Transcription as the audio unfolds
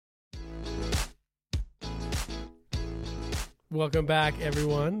Welcome back,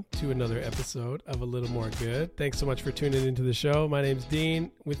 everyone, to another episode of A Little More Good. Thanks so much for tuning into the show. My name's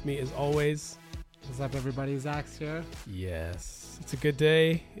Dean. With me, as always. What's up, everybody? Zach's here. Yes. It's a good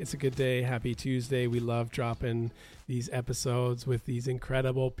day. It's a good day. Happy Tuesday. We love dropping these episodes with these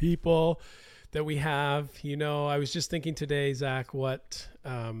incredible people that we have. You know, I was just thinking today, Zach,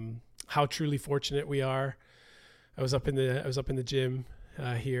 how truly fortunate we are. I was up in the gym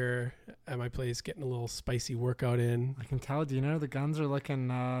here at my place getting a little spicy workout in. I can tell, Dino, the guns are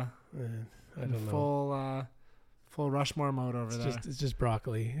looking I don't know. Full Rushmore mode over there. It's just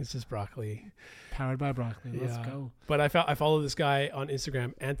broccoli. It's just broccoli. Powered by broccoli. Let's go. But I follow this guy on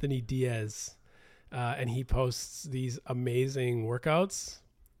Instagram, Anthony Diaz, and he posts these amazing workouts.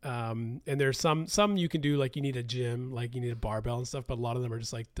 And there's some you can do, like you need a gym, like you need a barbell and stuff, but a lot of them are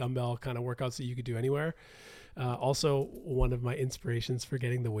just like dumbbell kind of workouts that you could do anywhere. Also, one of my inspirations for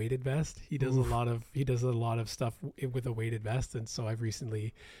getting the weighted vest. He does a lot of stuff with a weighted vest, and so I've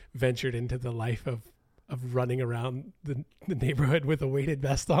recently ventured into the life of running around the neighborhood with a weighted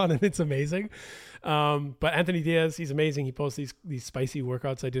vest on, and it's amazing. But Anthony Diaz, he's amazing. He posts these spicy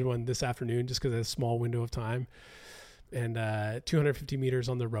workouts. I did one this afternoon just because I had a small window of time, and 250 meters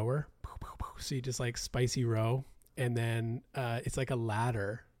on the rower. So you just like spicy row, and then it's like a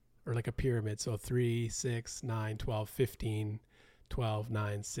ladder or like a pyramid. So 3, 6, 9, 12, 15, 12,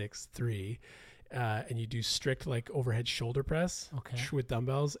 9, 6, 3. And you do strict like overhead shoulder press with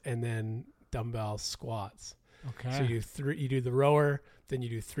dumbbells, and then dumbbell squats. Okay. So you do the rower, then you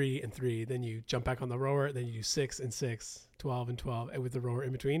do 3 and 3, then you jump back on the rower, then you do 6 and 6, 12 and 12, and with the rower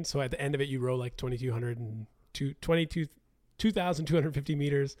in between. So at the end of it, you row like 2,250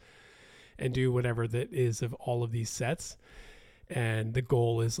 meters and do whatever that is of all of these sets. And the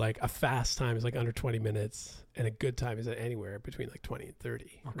goal is like a fast time is like under 20 minutes, and a good time is anywhere between like 20 and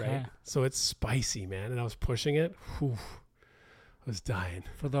 30. Okay. Right. So it's spicy, man. And I was pushing it. Whew. I was dying.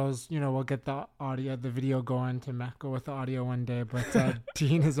 For those, we'll get the video going to go with the audio one day, but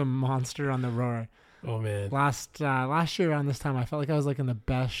Dean is a monster on the rower. Oh man. Last year around this time, I felt like I was like in the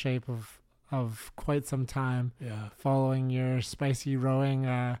best shape of quite some time. Yeah. Following your spicy rowing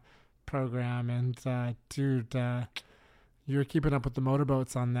program, and dude, you're keeping up with the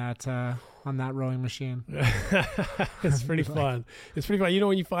motorboats on that rowing machine. It's pretty fun. It's pretty fun. You know,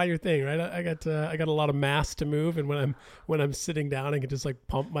 when you find your thing, right? I got a lot of mass to move, and when I'm sitting down, I can just like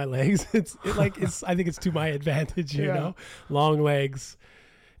pump my legs. I think it's to my advantage. You know, long legs.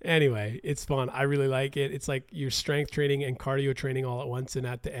 Anyway, it's fun. I really like it. It's like your strength training and cardio training all at once, and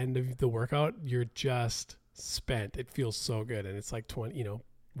at the end of the workout, you're just spent. It feels so good, and it's like 20.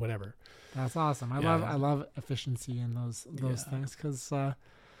 Whatever. That's awesome. I love efficiency in those things, because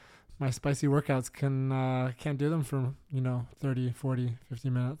my spicy workouts can't do them for 30, 40, 50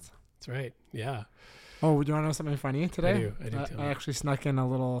 minutes. That's right. Yeah. Oh, do you want to know something funny today? I do. I actually snuck in a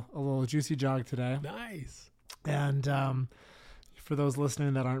little juicy jog today. Nice. And for those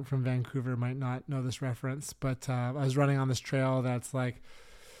listening that aren't from Vancouver, might not know this reference, but I was running on this trail that's like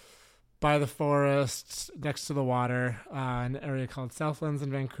by the forest, next to the water, an area called Southlands in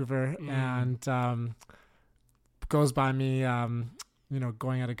Vancouver, and goes by me,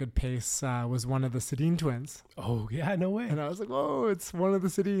 going at a good pace, was one of the Sedin twins. Oh, yeah, no way. And I was like, whoa, it's one of the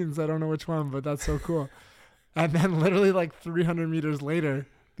Sedins. I don't know which one, but that's so cool. And then literally like 300 meters later,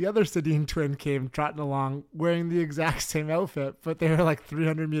 the other Sedin twin came trotting along wearing the exact same outfit, but they were like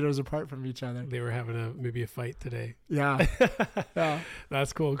 300 meters apart from each other. They were having maybe a fight today. Yeah. Yeah.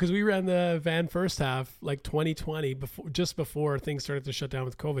 That's cool. Because we ran the van first half, like 2020, just before things started to shut down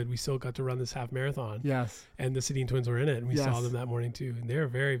with COVID. We still got to run this half marathon. Yes. And the Sedin twins were in it, and we saw them that morning too. And they're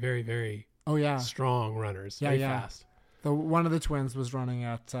very, very, very strong runners. Yeah, very fast. One of the twins was running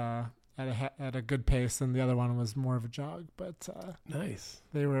at a good pace, and the other one was more of a jog, but nice.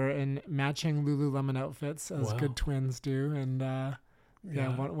 They were in matching Lululemon outfits, as good twins do, and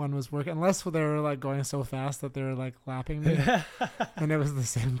one was working, unless they were like going so fast that they were like lapping me and it was the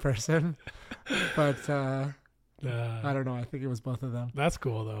same person, but I don't know, I think it was both of them. That's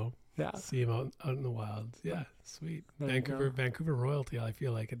cool though. Yeah, see him out in the wilds. Yeah, sweet. Vancouver royalty, I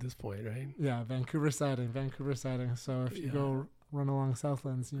feel like, at this point, right? Yeah, Vancouver sighting. So if you go run along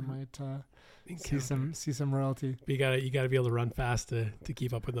Southlands, you might see some royalty. But you gotta be able to run fast to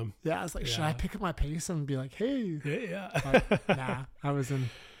keep up with them. Yeah, it's like, should I pick up my pace and be like, hey? Yeah. But, nah, I was in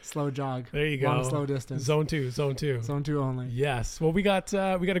slow jog. There you go. Long, slow distance. Zone two only. Yes. Well, we got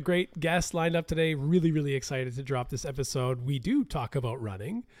a great guest lined up today. Really, really excited to drop this episode. We do talk about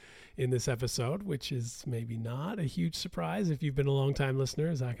running in this episode, which is maybe not a huge surprise if you've been a long time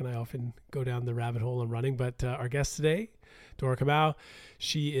listener. Zach and I often go down the rabbit hole on running, but our guest today, Dora Kamau.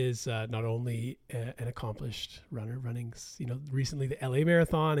 She is not only an accomplished runner, running, recently the LA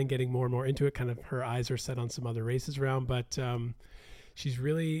Marathon and getting more and more into it. Kind of her eyes are set on some other races around, but she's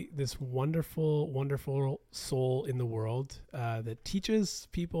really this wonderful, wonderful soul in the world that teaches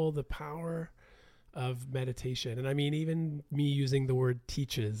people the power of meditation. And I mean, even me using the word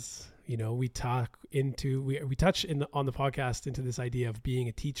teaches, we touch on the podcast into this idea of being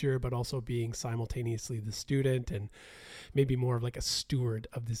a teacher, but also being simultaneously the student and maybe more of like a steward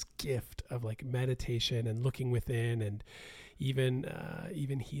of this gift of like meditation and looking within and even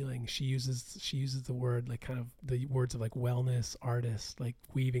healing. She uses the word, like kind of the words of like wellness artist, like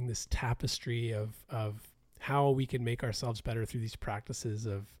weaving this tapestry of how we can make ourselves better through these practices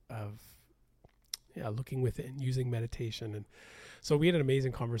of looking within, using meditation. And so we had an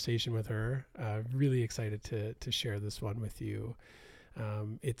amazing conversation with her. Really excited to share this one with you.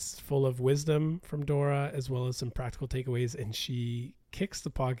 It's full of wisdom from Dora as well as some practical takeaways. And she kicks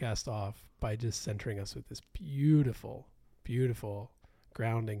the podcast off by just centering us with this beautiful, beautiful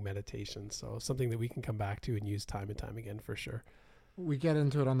grounding meditation. So something that we can come back to and use time and time again for sure. We get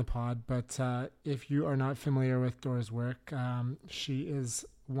into it on the pod, but if you are not familiar with Dora's work, she is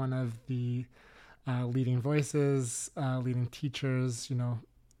one of the leading voices, leading teachers,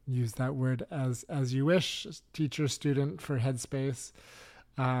 use that word as you wish, teacher, student for Headspace.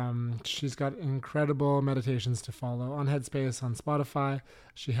 She's got incredible meditations to follow on Headspace, on Spotify.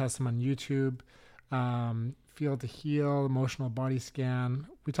 She has some on YouTube. Feel to Heal, Emotional Body Scan.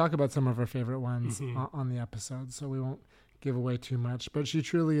 We talk about some of her favorite ones on the episode, so we won't give away too much. But she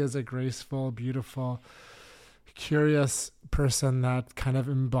truly is a graceful, beautiful, curious person that kind of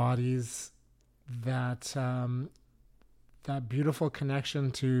embodies that beautiful connection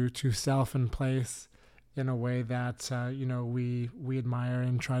to self and place in a way that we admire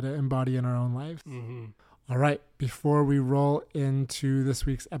and try to embody in our own lives. All right, before we roll into this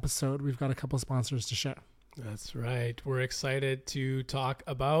week's episode, we've got a couple sponsors to share. That's right. We're excited to talk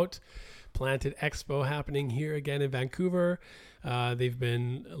about Planted Expo happening here again in Vancouver. They've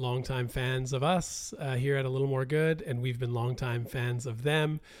been longtime fans of us here at A Little More Good, and we've been longtime fans of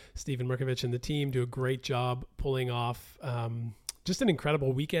them. Stephen Murkovich and the team do a great job pulling off just an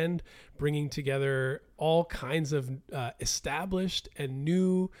incredible weekend, bringing together all kinds of established and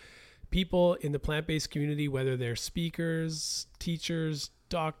new people in the plant-based community, whether they're speakers, teachers,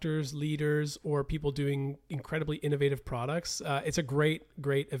 doctors, leaders, or people doing incredibly innovative products. It's a great,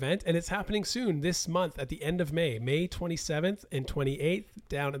 great event, and it's happening soon this month at the end of May 27th and 28th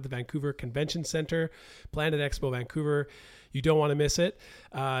down at the Vancouver Convention Center, Planet Expo Vancouver. You don't want to miss it.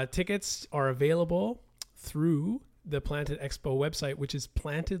 Tickets are available through the Planted Expo website, which is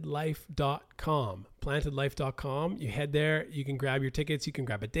plantedlife.com. Plantedlife.com. You head there, you can grab your tickets, you can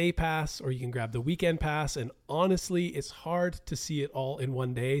grab a day pass, or you can grab the weekend pass. And honestly, it's hard to see it all in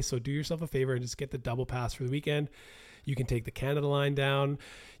one day. So do yourself a favor and just get the double pass for the weekend. You can take the Canada line down.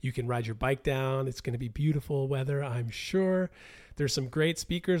 You can ride your bike down. It's going to be beautiful weather, I'm sure. There's some great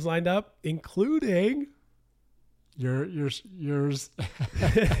speakers lined up, including yours.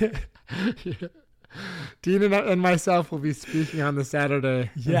 Dean and myself will be speaking on the Saturday.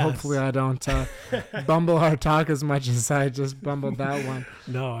 Yes. And hopefully I don't bumble our talk as much as I just bumbled that one.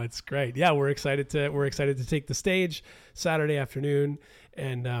 No, it's great. Yeah, we're excited to take the stage Saturday afternoon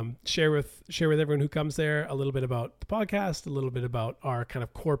and share with everyone who comes there a little bit about the podcast, a little bit about our kind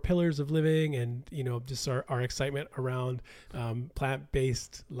of core pillars of living, and just our excitement around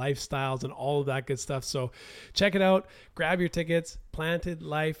plant-based lifestyles and all of that good stuff. So check it out. Grab your tickets.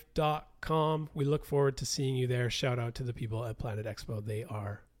 plantedlife.com. We look forward to seeing you there. Shout out to the people at Planet Expo. They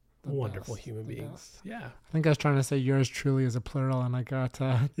are wonderful human beings. Best. Yeah. I think I was trying to say yours truly is a plural and I got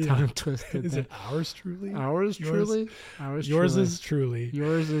tongue twisted. Is it ours truly? Ours truly? Yours is truly.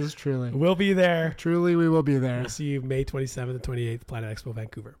 Yours is truly. We'll be there. Truly, we will be there. We'll see you May 27th and 28th, Planet Expo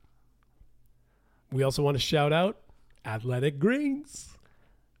Vancouver. We also want to shout out Athletic Greens.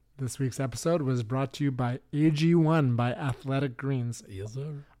 This week's episode was brought to you by AG1 by Athletic Greens. Yes,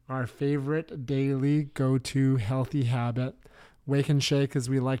 sir. Our favorite daily go-to healthy habit. Wake and shake, as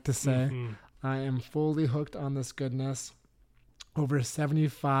we like to say. I am fully hooked on this goodness. Over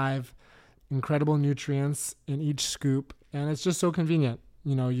 75 incredible nutrients in each scoop, and it's just so convenient.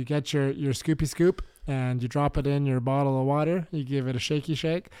 You get your scoopy scoop, and you drop it in your bottle of water. You give it a shaky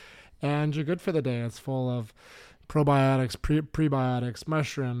shake, and you're good for the day. It's full of probiotics, prebiotics,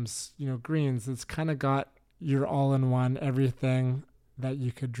 mushrooms, greens. It's kind of got your all-in-one everything that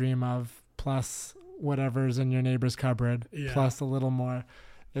you could dream of, plus whatever's in your neighbor's cupboard, plus a little more.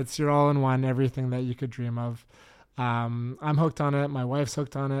 It's your all-in-one, everything that you could dream of. I'm hooked on it. My wife's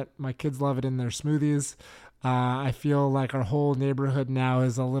hooked on it. My kids love it in their smoothies. I feel like our whole neighborhood now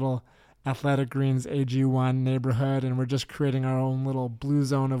is a little Athletic Greens AG1 neighborhood, and we're just creating our own little blue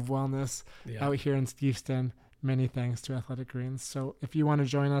zone of wellness out here in Steveston. Many thanks to Athletic Greens. So if you want to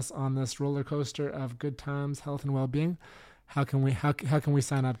join us on this roller coaster of good times, health, and well-being, how can we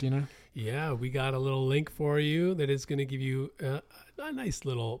sign up, Dina? Yeah, we got a little link for you that is going to give you a nice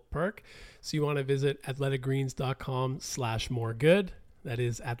little perk. So you want to visit athleticgreens.com/moregood. That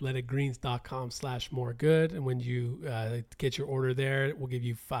is athleticgreens.com/moregood. And when you get your order there, it will give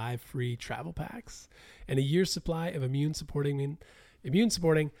you 5 free travel packs and a year's supply of immune supporting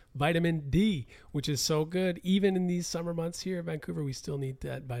vitamin D, which is so good. Even in these summer months here in Vancouver, we still need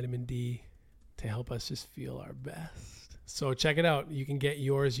that vitamin D to help us just feel our best. So check it out. You can get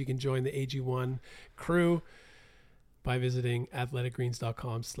yours. You can join the AG1 crew by visiting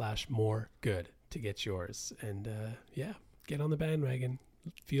athleticgreens.com/moregood to get yours. And get on the bandwagon.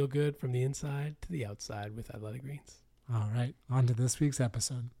 Feel good from the inside to the outside with Athletic Greens. All right, on to this week's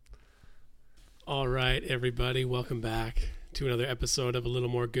episode. All right, everybody, welcome back to another episode of A Little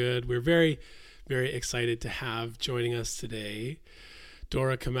More Good. We're very, very excited to have joining us today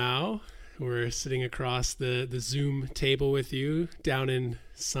Dora Kamau. We're sitting across the Zoom table with you down in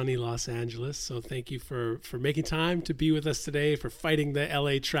sunny Los Angeles. So thank you for making time to be with us today, for fighting the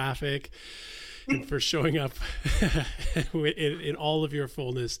LA traffic, and for showing up in all of your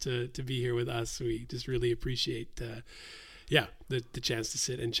fullness to be here with us. We just really appreciate the chance to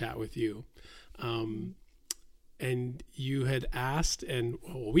sit and chat with you. And you had asked, and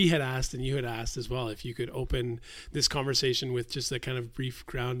we had asked, and you had asked as well, if you could open this conversation with just a kind of brief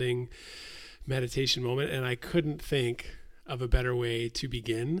grounding meditation moment. And I couldn't think of a better way to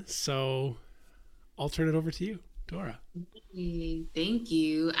begin. So I'll turn it over to you, Dora. Thank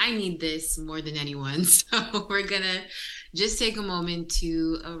you. I need this more than anyone. So we're going to just take a moment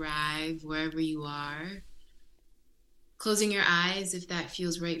to arrive wherever you are. Closing your eyes if that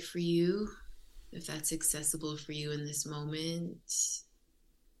feels right for you, if that's accessible for you in this moment.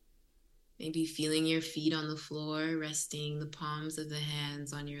 Maybe feeling your feet on the floor, resting the palms of the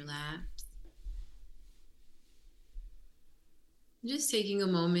hands on your lap. Just taking a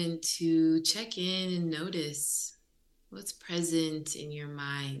moment to check in and notice what's present in your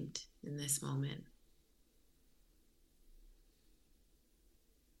mind in this moment.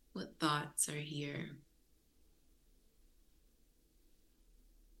 What thoughts are here?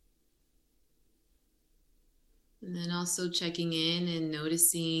 And then also checking in and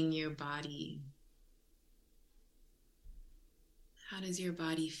noticing your body. How does your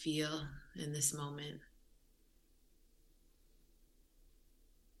body feel in this moment?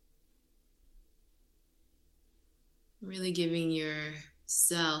 Really giving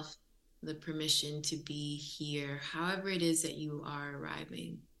yourself the permission to be here, however it is that you are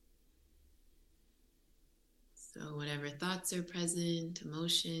arriving. So whatever thoughts are present,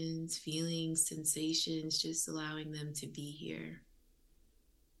 emotions, feelings, sensations, just allowing them to be here.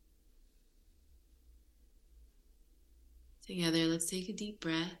 Together, let's take a deep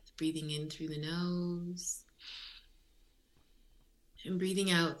breath, breathing in through the nose and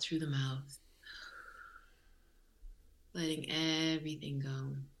breathing out through the mouth. Letting everything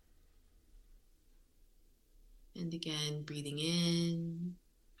go. And again, breathing in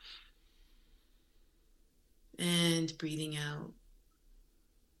and breathing out.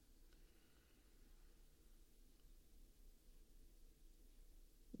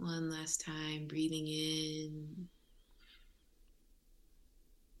 One last time, breathing in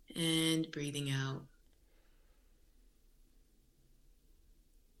and breathing out.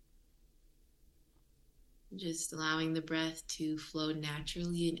 Just allowing the breath to flow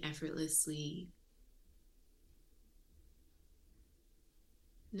naturally and effortlessly.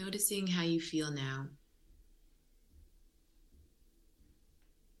 Noticing how you feel now.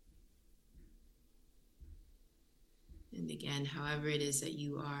 And again, however it is that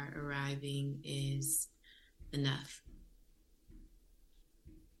you are arriving is enough.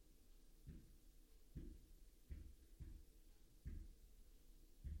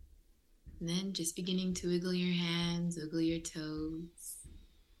 And then just beginning to wiggle your hands, wiggle your toes.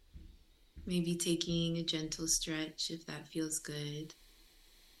 Maybe taking a gentle stretch if that feels good.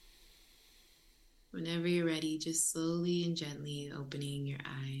 Whenever you're ready, just slowly and gently opening your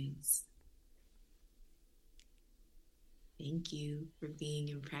eyes. Thank you for being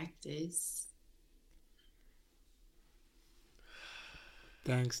in practice.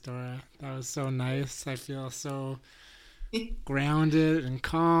 Thanks, Dora. That was so nice. I feel so grounded and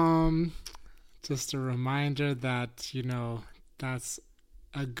calm. Just a reminder that, that's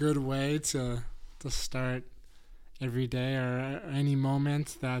a good way to start every day or any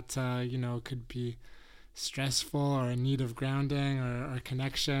moment that, could be stressful or in need of grounding or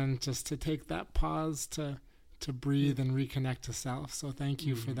connection, just to take that pause to breathe and reconnect to self. So thank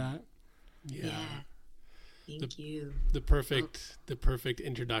you for that. Yeah. Thank you. The perfect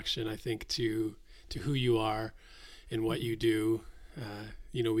introduction, I think, to who you are and what you do.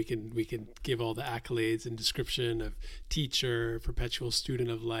 We can give all the accolades and description of teacher, perpetual student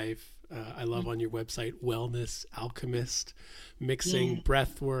of life. I love on your website, wellness alchemist, mixing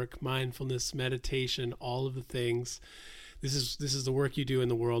breath work, mindfulness, meditation, all of the things. This is the work you do in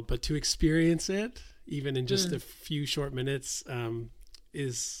the world, but to experience it, even in just a few short minutes,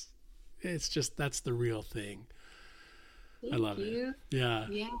 that's the real thing. I love it. Yeah.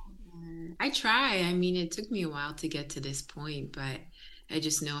 Yeah. I try. I mean, it took me a while to get to this point, but I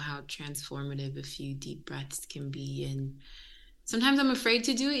just know how transformative a few deep breaths can be. And sometimes I'm afraid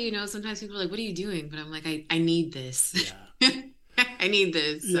to do it. Sometimes people are like, what are you doing? But I'm like, I need this. Yeah. I need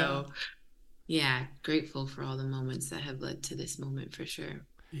this. Yeah. So yeah, grateful for all the moments that have led to this moment for sure.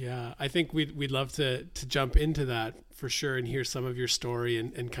 Yeah, I think we'd love to jump into that for sure and hear some of your story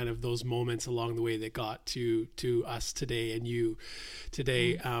and kind of those moments along the way that got to us today and you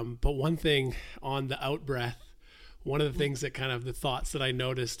today. But one thing on the out breath, one of the things that kind of the thoughts that I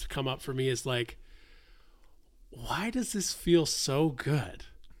noticed come up for me is like, why does this feel so good?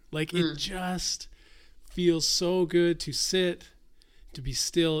 Like it just feels so good to sit, to be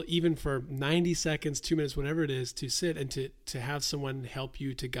still, even for 90 seconds, 2 minutes, whatever it is, to sit and to have someone help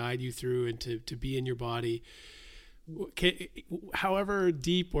you, to guide you through and to be in your body. However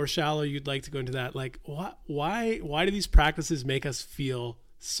deep or shallow you'd like to go into that, like why do these practices make us feel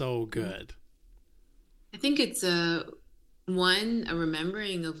so good? I think it's a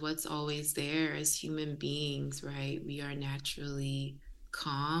remembering of what's always there as human beings, right? We are naturally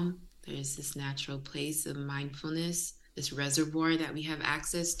calm. There's this natural place of mindfulness, this reservoir that we have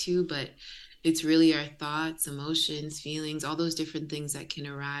access to, but it's really our thoughts, emotions, feelings, all those different things that can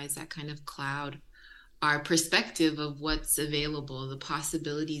arise that kind of cloud our perspective of what's available, the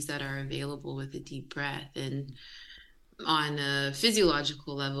possibilities that are available with a deep breath. And on a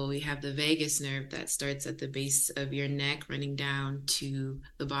physiological level, we have the vagus nerve that starts at the base of your neck running down to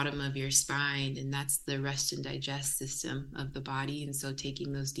the bottom of your spine. And that's the rest and digest system of the body. And so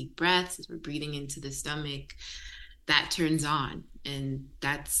taking those deep breaths as we're breathing into the stomach, that turns on. And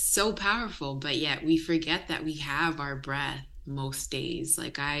that's so powerful. But yet we forget that we have our breath most days.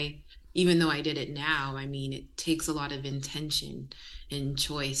 Even though I did it now, I mean, it takes a lot of intention and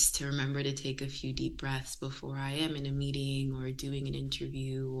choice to remember to take a few deep breaths before I am in a meeting or doing an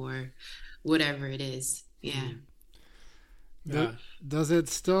interview or whatever it is. Yeah. Does it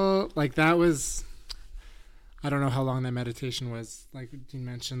still, like, that was, I don't know how long that meditation was, like you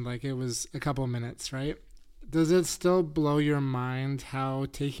mentioned, like it was a couple of minutes, right? Does it still blow your mind how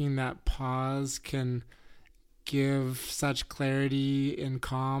taking that pause can give such clarity and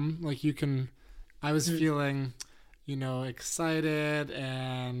calm? Like I was feeling, excited,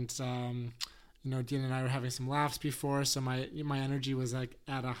 and Dean and I were having some laughs before, so my energy was like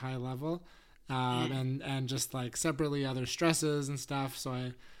at a high level, and just like separately other stresses and stuff,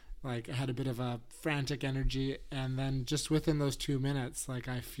 so I had a bit of a frantic energy, and then just within those 2 minutes, like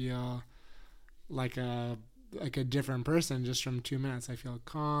I feel like a different person just from 2 minutes. I feel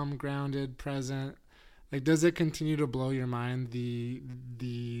calm, grounded, present. Like, does it continue to blow your mind, the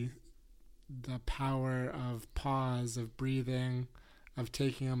power of pause, of breathing, of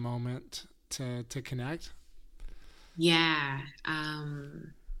taking a moment to connect? Yeah.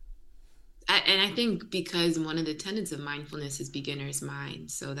 And I think because one of the tenets of mindfulness is beginner's mind.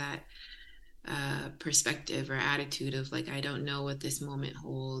 So that perspective or attitude of like, I don't know what this moment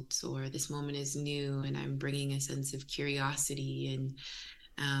holds, or this moment is new, and I'm bringing a sense of curiosity. And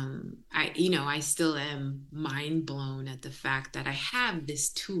I still am mind blown at the fact that I have this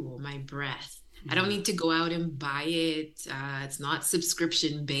tool, my breath. I don't need to go out and buy it. It's not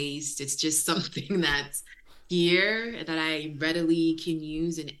subscription based. It's just something that's here that I readily can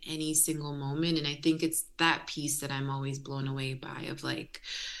use in any single moment. And I think it's that piece that I'm always blown away by, of like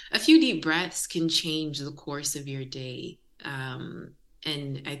a few deep breaths can change the course of your day.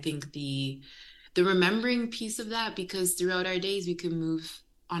 And I think the remembering piece of that, because throughout our days we can move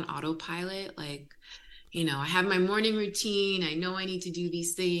on autopilot. Like, I have my morning routine. I know I need to do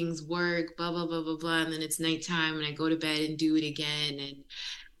these things, work, blah, blah, blah, blah, blah. And then it's nighttime and I go to bed and do it again. And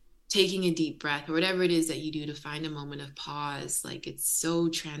taking a deep breath or whatever it is that you do to find a moment of pause, like it's so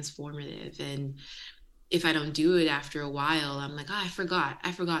transformative. And if I don't do it after a while, I'm like, I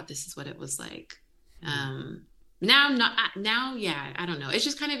forgot this is what it was like. Now I'm not, yeah, I don't know. It's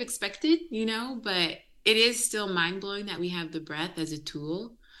just kind of expected, but it is still mind blowing that we have the breath as a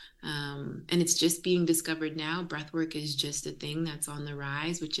tool. And it's just being discovered now. Breathwork is just a thing that's on the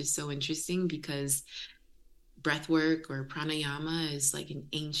rise, which is so interesting because breathwork or pranayama is like an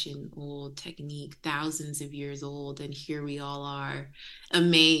ancient old technique, thousands of years old. And here we all are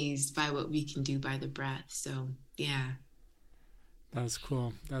amazed by what we can do by the breath. So, yeah. That's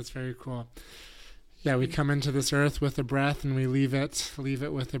cool. That's very cool. Yeah, we come into this earth with a breath and we leave it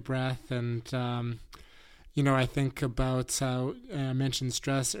with a breath. And, I think about how I mentioned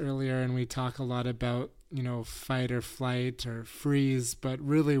stress earlier, and we talk a lot about, fight or flight or freeze, but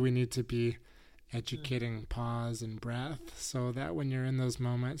really we need to be educating pause and breath so that when you're in those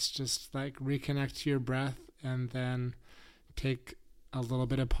moments, just like reconnect to your breath and then take a little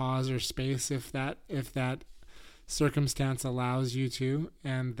bit of pause or space if that circumstance allows you to,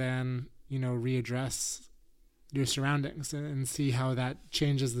 and then readdress your surroundings and see how that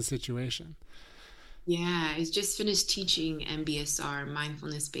changes the situation. Yeah, I just finished teaching MBSR,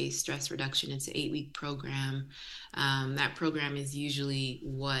 mindfulness-based stress reduction. It's an 8-week program. That program is usually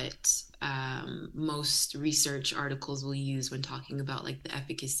what most research articles will use when talking about like the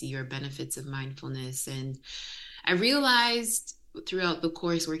efficacy or benefits of mindfulness. And I realized throughout the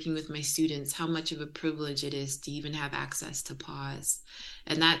course working with my students how much of a privilege it is to even have access to pause.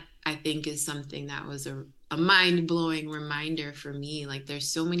 And that, I think, is something that was a mind-blowing reminder for me. Like there's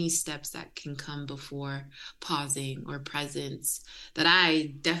so many steps that can come before pausing or presence that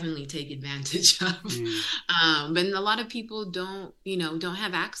I definitely take advantage of. But a lot of people don't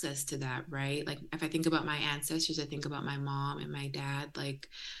have access to that, right? Like if I think about my ancestors, I think about my mom and my dad, like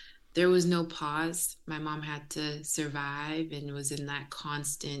there was no pause. My mom had to survive and was in that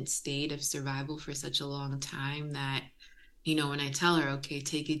constant state of survival for such a long time that, when I tell her, okay,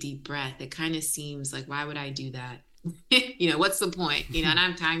 take a deep breath, it kind of seems like, why would I do that? What's the point? I don't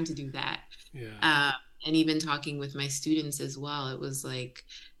have time to do that. Yeah. And even talking with my students as well, it was like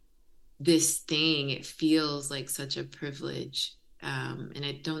this thing, it feels like such a privilege. And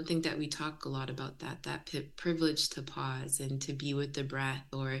I don't think that we talk a lot about that privilege to pause and to be with the breath,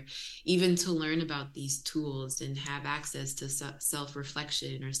 or even to learn about these tools and have access to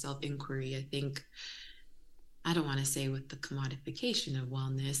self-reflection or self-inquiry. I think, I don't want to say with the commodification of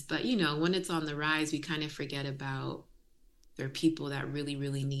wellness, but when it's on the rise, we kind of forget about there are people that really,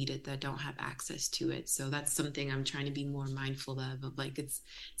 really need it that don't have access to it. So that's something I'm trying to be more mindful of like it's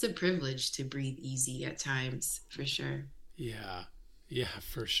a privilege to breathe easy at times, for sure. Yeah,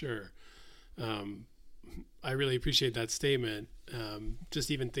 for sure. I really appreciate that statement.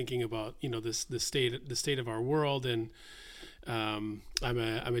 Just even thinking about the state of our world, and I'm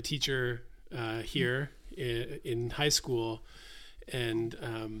a teacher here in high school,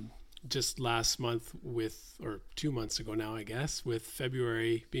 and just last month or 2 months ago now, I guess, with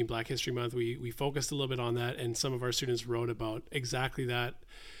February being Black History Month, we focused a little bit on that, and some of our students wrote about exactly that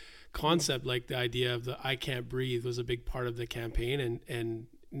concept. Like the idea of the I can't breathe was a big part of the campaign, and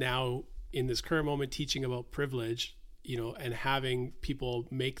now in this current moment teaching about privilege, and having people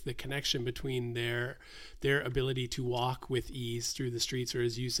make the connection between their ability to walk with ease through the streets, or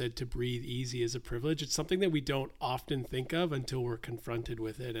as you said, to breathe easy, is a privilege. It's something that we don't often think of until we're confronted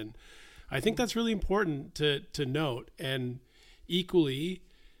with it, and I think that's really important to note, and equally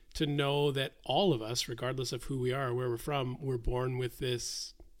to know that all of us, regardless of who we are or where we're from, we're born with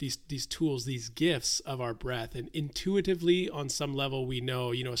these tools, these gifts of our breath. And intuitively, on some level, we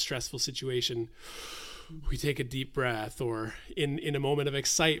know, a stressful situation, we take a deep breath, or in a moment of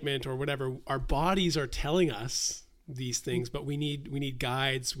excitement or whatever, our bodies are telling us these things, but we need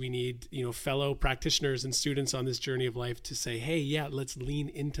guides, we need, fellow practitioners and students on this journey of life to say, hey, yeah, let's lean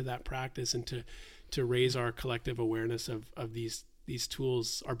into that practice and to raise our collective awareness of these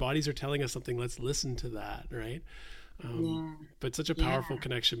tools. Our bodies are telling us something, let's listen to that, right? But such a powerful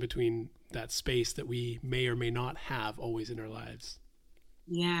connection between that space that we may or may not have always in our lives.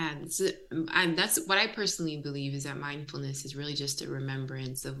 Yeah, that's what I personally believe, is that mindfulness is really just a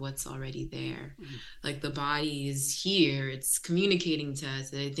remembrance of what's already there. Like the body is here, it's communicating to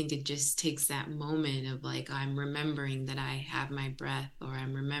us. And I think it just takes that moment of like, I'm remembering that I have my breath, or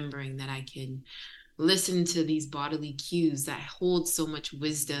I'm remembering that I can listen to these bodily cues that hold so much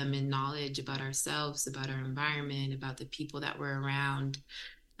wisdom and knowledge about ourselves, about our environment, about the people that we're around.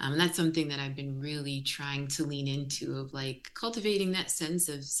 And that's something that I've been really trying to lean into, of like cultivating that sense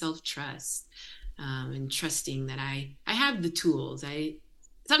of self-trust, and trusting that I have the tools.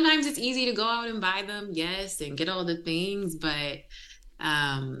 Sometimes it's easy to go out and buy them, yes, and get all the things, but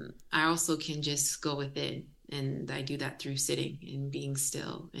I also can just go within. And I do that through sitting and being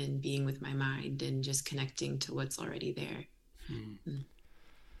still and being with my mind and just connecting to what's already there.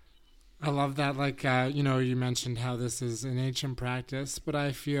 I love that. Like, you mentioned how this is an ancient practice, but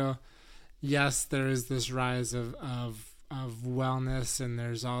I feel, yes, there is this rise of wellness, and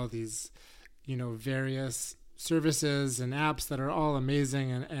there's all these, various services and apps that are all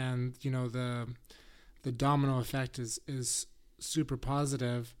amazing, and the domino effect is super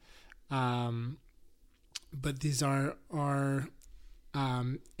positive. Um, but these are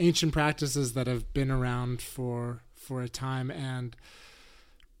ancient practices that have been around for a time, and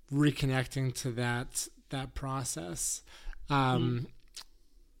reconnecting to that process. Um,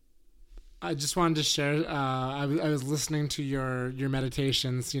 I just wanted to share. I was listening to your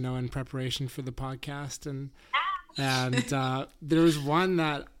meditations, in preparation for the podcast, and there was one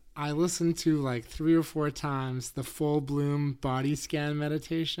that I listened to like 3 or 4 times. The full bloom body scan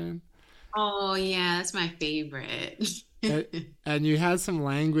meditation. Oh yeah, that's my favorite. And, and you had some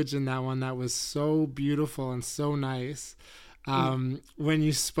language in that one that was so beautiful and so nice. When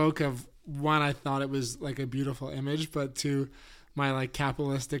you spoke of one, I thought it was like a beautiful image, but to my like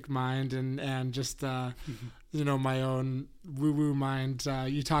capitalistic mind and just my own woo woo mind,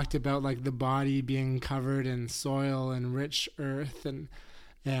 you talked about like the body being covered in soil and rich earth, and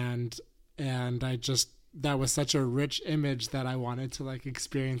I just, that was such a rich image that I wanted to like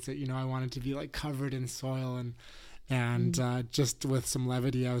experience it. I wanted to be like covered in soil, and just with some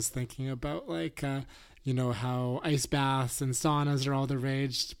levity, I was thinking about like how ice baths and saunas are all the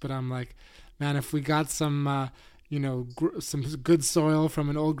rage. But I'm like, man, if we got some some good soil from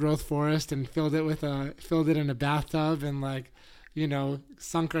an old growth forest and filled it in a bathtub, and like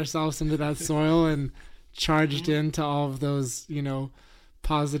sunk ourselves into that soil and charged into all of those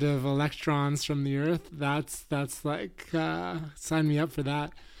positive electrons from the earth, that's like sign me up for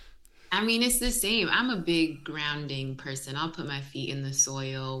that. I mean, it's the same. I'm a big grounding person. I'll put my feet in the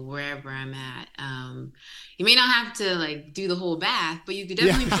soil wherever I'm at. You may not have to like do the whole bath, but you could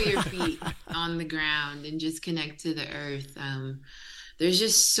definitely put your feet on the ground and just connect to the earth. There's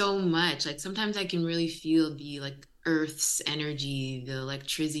just so much. Like sometimes I can really feel the like Earth's energy, the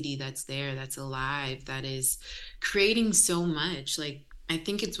electricity that's there, that's alive, that is creating so much. Like I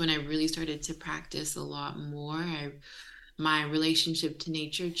think it's when I really started to practice a lot more. My relationship to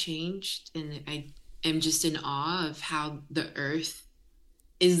nature changed, and I am just in awe of how the earth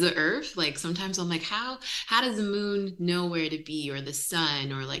is the earth. Like sometimes I'm like, how does the moon know where to be, or the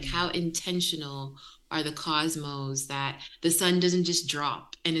sun, or like how intentional are the cosmos that the sun doesn't just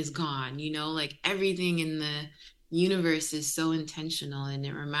drop and is gone, like everything in the universe is so intentional. And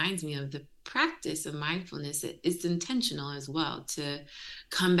it reminds me of the practice of mindfulness. It's intentional as well, to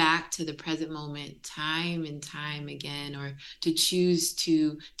come back to the present moment time and time again, or to choose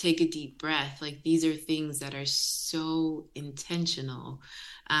to take a deep breath. Like these are things that are so intentional.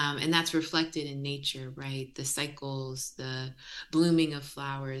 And that's reflected in nature, right? The cycles, the blooming of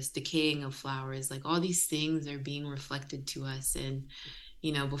flowers, decaying of flowers, like all these things are being reflected to us. And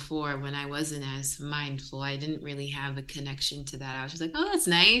before, when I wasn't as mindful, I didn't really have a connection to that. I was just like, oh, that's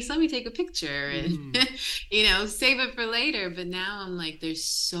nice. Let me take a picture and, save it for later. But now I'm like, there's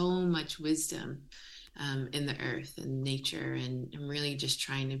so much wisdom in the earth and nature. And I'm really just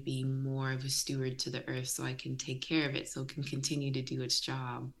trying to be more of a steward to the earth so I can take care of it, so it can continue to do its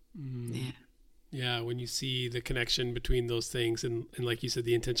job. Yeah. Yeah. When you see the connection between those things, and like you said,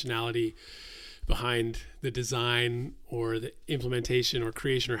 the intentionality behind the design or the implementation or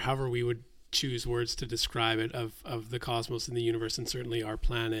creation, or however we would choose words to describe it, of the cosmos and the universe, and certainly our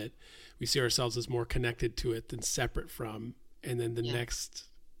planet, we see ourselves as more connected to it than separate from. And then the next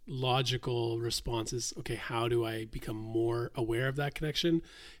logical response is, okay, how do I become more aware of that connection,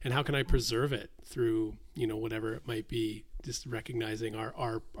 and how can I preserve it through whatever it might be? Just recognizing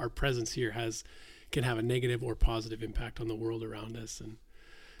our presence here can have a negative or positive impact on the world around us. And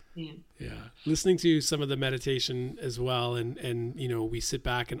listening to some of the meditation as well, and we sit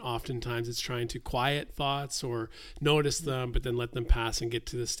back, and oftentimes it's trying to quiet thoughts or notice them, but then let them pass and get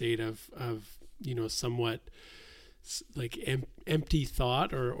to the state of somewhat like empty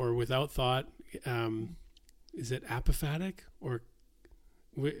thought, or without thought. Is it apophatic, or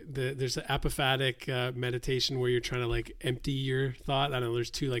there's an apophatic meditation where you're trying to like empty your thought? I don't know, there's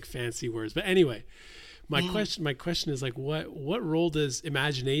two like fancy words, but anyway. My question is like, what role does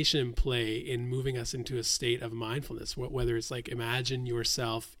imagination play in moving us into a state of mindfulness? Whether it's like imagine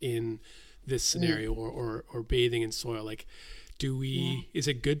yourself in this scenario, or bathing in soil. Like, is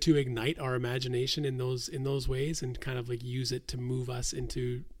it good to ignite our imagination in those ways, and kind of like use it to move us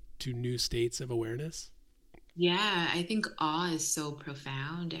into new states of awareness? Yeah, I think awe is so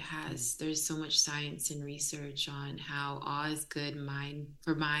profound. There's so much science and research on how awe is good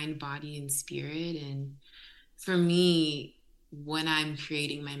for mind, body, and spirit. And for me, when I'm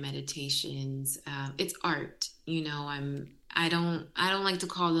creating my meditations, it's art. I don't like to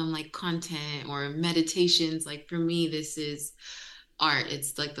call them like content or meditations. Like for me, this is art.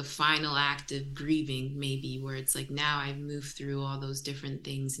 It's like the final act of grieving, maybe, where it's like now I've moved through all those different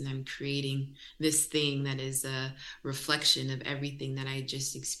things and I'm creating this thing that is a reflection of everything that I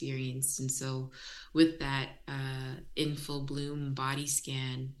just experienced. And so, with that in full bloom body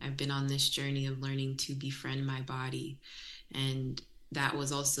scan, I've been on this journey of learning to befriend my body, and that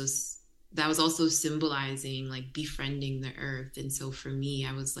was also symbolizing like befriending the earth. And so for me,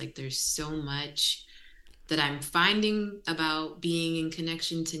 I was like, there's so much that I'm finding about being in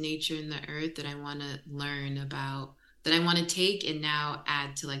connection to nature and the earth that I want to learn about, that I want to take and now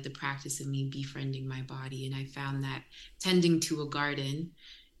add to like the practice of me befriending my body. And I found that tending to a garden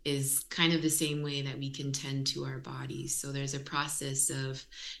is kind of the same way that we can tend to our bodies. So there's a process of,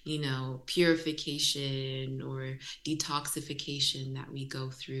 purification or detoxification that we go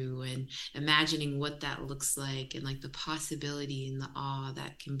through, and imagining what that looks like, and like the possibility and the awe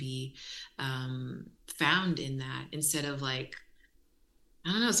that can be found in that, instead of like,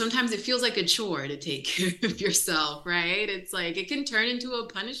 I don't know, sometimes it feels like a chore to take care of yourself, right? It's like it can turn into a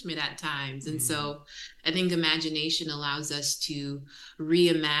punishment at times. And so I think imagination allows us to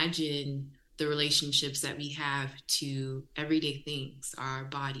reimagine the relationships that we have to everyday things, our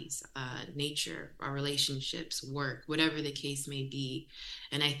bodies, nature, our relationships, work, whatever the case may be.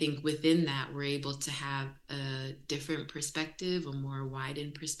 And I think within that, we're able to have a different perspective, a more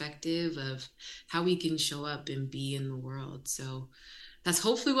widened perspective of how we can show up and be in the world. So that's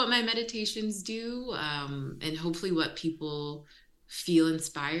hopefully what my meditations do, and hopefully what people feel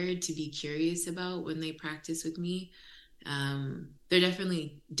inspired to be curious about when they practice with me. They're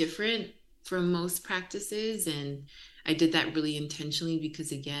definitely different from most practices, and I did that really intentionally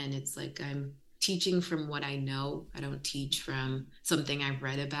because, again, it's like I'm teaching from what I know. I don't teach from something I've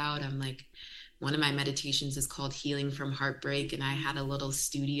read about. I'm like, one of my meditations is called Healing from Heartbreak. And I had a little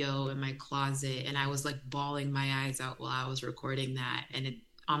studio in my closet and I was like bawling my eyes out while I was recording that. And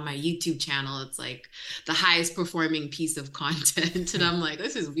on my YouTube channel, it's like the highest performing piece of content. And I'm like,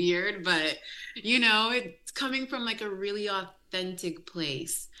 this is weird, but it's coming from like a really authentic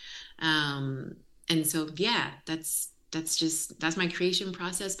place. And so, yeah, that's my creation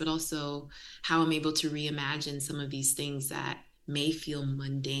process, but also how I'm able to reimagine some of these things that may feel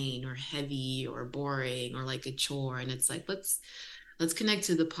mundane or heavy or boring or like a chore. And it's like, let's connect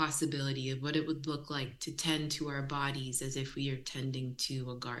to the possibility of what it would look like to tend to our bodies as if we are tending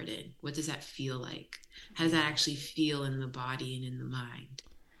to a garden. What does that feel like? How does that actually feel in the body and in the mind?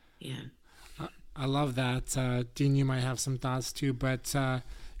 Yeah. I love that. Dean, you might have some thoughts too, but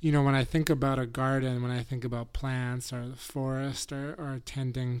when I think about a garden, when I think about plants or the forest or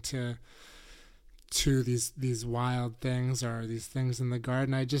tending to these wild things or these things in the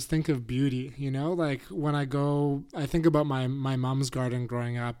garden, I just think of beauty. Like when I think about my mom's garden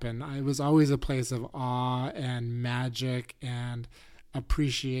growing up, and it was always a place of awe and magic and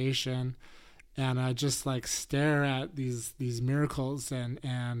appreciation. And I just like stare at these miracles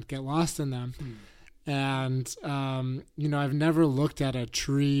and get lost in them. And I've never looked at a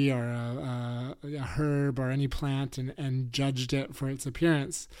tree or a herb or any plant and judged it for its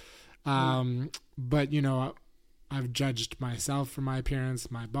appearance. But I've judged myself for my appearance,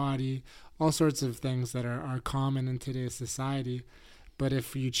 my body, all sorts of things that are common in today's society. But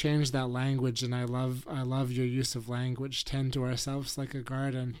if you change that language, and I love your use of language, tend to ourselves like a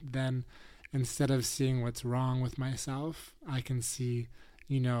garden, then instead of seeing what's wrong with myself, I can see,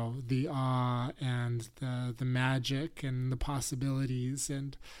 the awe and the magic and the possibilities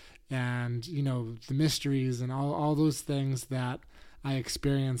and the mysteries and all those things that I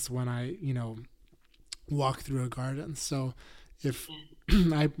experience when I, walk through a garden. So if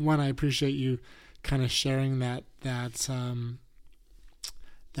I appreciate you kind of sharing that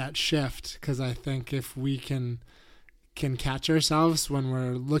shift, because I think if we can catch ourselves when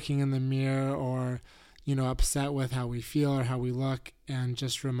we're looking in the mirror or, upset with how we feel or how we look, and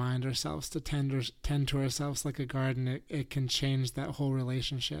just remind ourselves to tend to ourselves like a garden, it can change that whole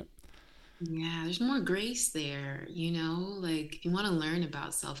relationship. Yeah, there's more grace there, like if you want to learn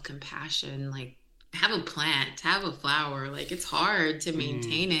about self-compassion, like have a plant, have a flower. Like it's hard to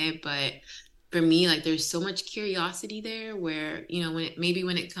maintain it, but for me, like there's so much curiosity there where,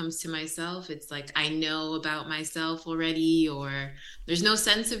 when it comes to myself, it's like I know about myself already, or there's no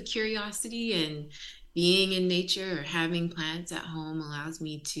sense of curiosity, and being in nature or having plants at home allows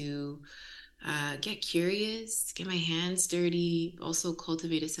me to get curious, get my hands dirty, also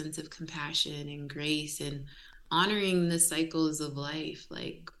cultivate a sense of compassion and grace, and honoring the cycles of life.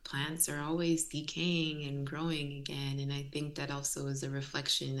 Like plants are always decaying and growing again. And I think that also is a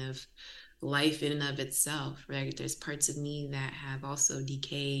reflection of life in and of itself, right? There's parts of me that have also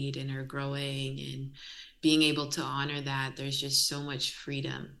decayed and are growing, and being able to honor that, there's just so much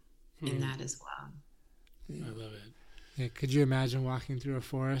freedom in that as well. I love it. Yeah, could you imagine walking through a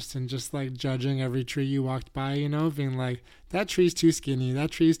forest and just like judging every tree you walked by, being like, that tree's too skinny, that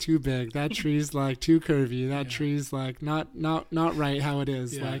tree's too big, that tree's like too curvy, that tree's like not right how it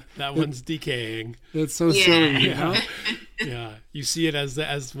is. Yeah, like that one's decaying. It's so silly, Yeah, you see it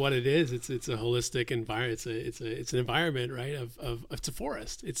as what it is. It's a holistic environment. It's an environment, right? Of it's a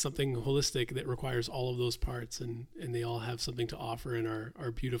forest. It's something holistic that requires all of those parts, and they all have something to offer and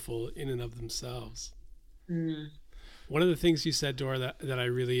are beautiful in and of themselves. One of the things you said, Dora, that I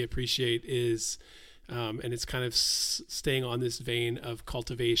really appreciate is, and it's kind of staying on this vein of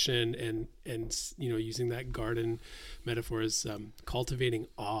cultivation and using that garden metaphor is cultivating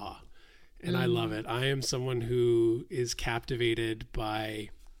awe. And I love it. I am someone who is captivated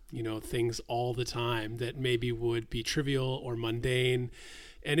by, things all the time that maybe would be trivial or mundane.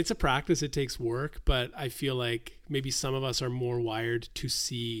 And it's a practice. It takes work, but I feel like maybe some of us are more wired to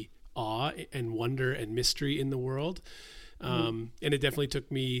see awe and wonder and mystery in the world. And it definitely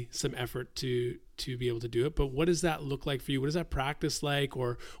took me some effort to be able to do it. But what does that look like for you? What does that practice like,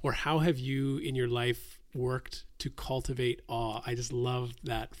 or how have you in your life worked to cultivate awe? I just love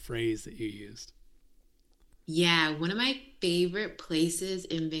that phrase that you used. Yeah, one of my favorite places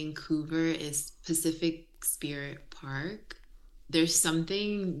in Vancouver is Pacific Spirit Park. There's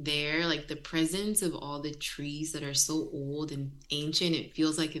something there, like the presence of all the trees that are so old and ancient. It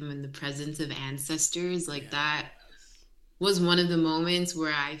feels like I'm in the presence of ancestors. Like that was one of the moments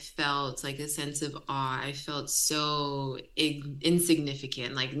where I felt like a sense of awe. I felt so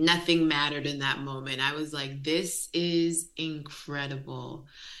insignificant, like nothing mattered in that moment. I was like, this is incredible.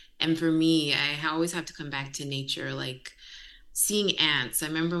 And for me, I always have to come back to nature, like seeing ants. I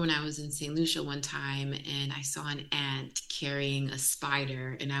remember when I was in St. Lucia one time and I saw an ant carrying a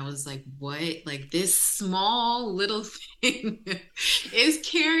spider, and I was like, what? Like this small little thing is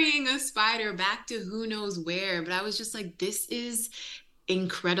carrying a spider back to who knows where. But I was just like, this is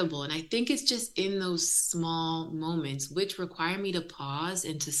incredible. And I think it's just in those small moments which require me to pause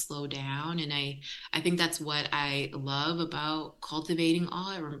and to slow down. And I think that's what I love about cultivating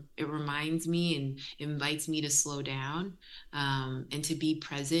awe. It reminds me and invites me to slow down, and to be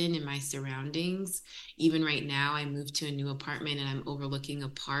present in my surroundings. Even right now, I moved to a new apartment and I'm overlooking a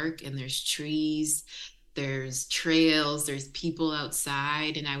park, and there's trees, there's trails, there's people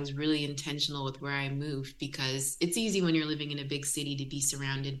outside. And I was really intentional with where I moved, because it's easy when you're living in a big city to be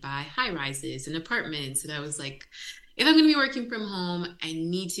surrounded by high rises and apartments. And I was like, if I'm going to be working from home, I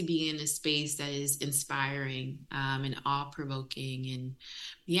need to be in a space that is inspiring, and awe-provoking. And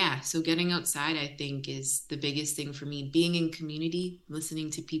yeah, so getting outside, I think, is the biggest thing for me. Being in community,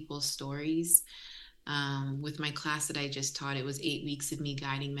 listening to people's stories. With my class that I just taught, it was 8 weeks of me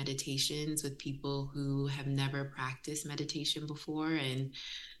guiding meditations with people who have never practiced meditation before, and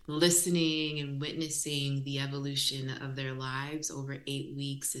listening and witnessing the evolution of their lives over 8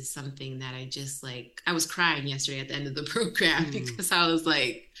 weeks is something that I was crying yesterday at the end of the program because I was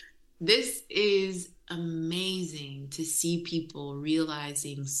like, this is amazing to see people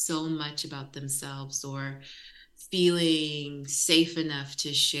realizing so much about themselves, or feeling safe enough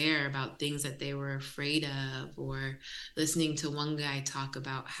to share about things that they were afraid of, or listening to one guy talk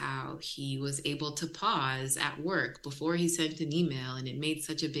about how he was able to pause at work before he sent an email, and it made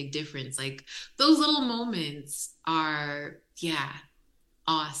such a big difference. Like those little moments are,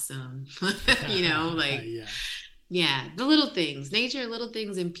 awesome. The little things, nature, little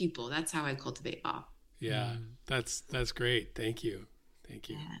things, and people. That's how I cultivate awe. Yeah, that's great. Thank you.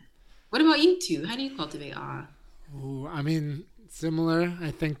 Yeah. What about you two? How do you cultivate awe? Ooh, I mean, similar.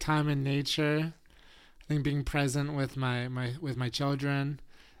 I think time in nature. I think being present with my children.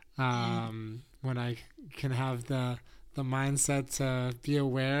 When I can have the mindset to be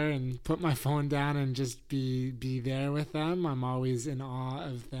aware and put my phone down and just be there with them. I'm always in awe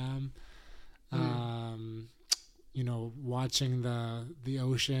of them. Watching the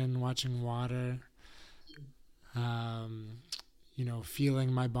ocean, watching water.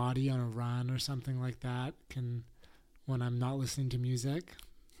 Feeling my body on a run or something like that when I'm not listening to music.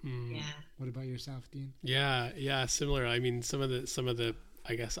 Yeah. What about yourself, Dean? Yeah, similar. I mean, some of the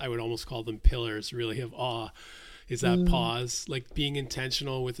I guess I would almost call them pillars really of awe is that pause, like being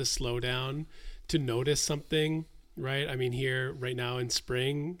intentional with a slowdown to notice something, right? I mean, here right now in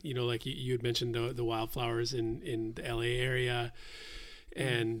spring, like you had mentioned the wildflowers in the LA area.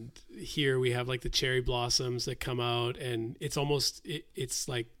 And here we have like the cherry blossoms that come out, and it's almost, it's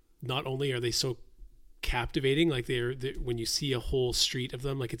like, not only are they so captivating, like they're when you see a whole street of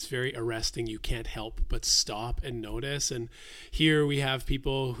them, like it's very arresting, you can't help but stop and notice. And here we have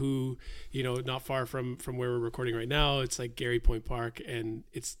people who, you know, not far from where we're recording right now, it's like Gary Point Park, and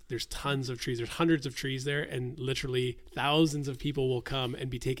there's tons of trees, there's hundreds of trees there, and literally thousands of people will come and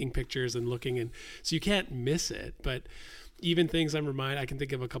be taking pictures and looking, and so you can't miss it. But even things I can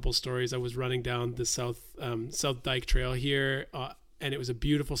think of a couple stories. I was running down the South Dyke Trail here, and it was a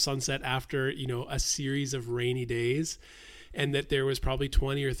beautiful sunset after, you know, a series of rainy days, and that there was probably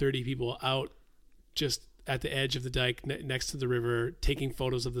 20 or 30 people out just at the edge of the dike next to the river taking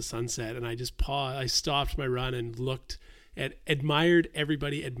photos of the sunset. And I just paused, I stopped my run and admired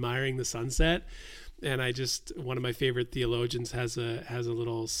everybody admiring the sunset. And one of my favorite theologians has a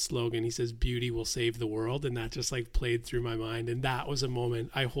little slogan. He says, "Beauty will save the world." And that just like played through my mind. And that was a moment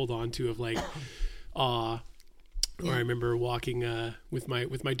I hold on to of like awe. Or I remember walking with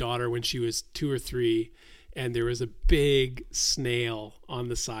my daughter when she was 2 or 3, and there was a big snail on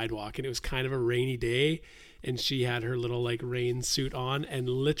the sidewalk, and it was kind of a rainy day, and she had her little like rain suit on and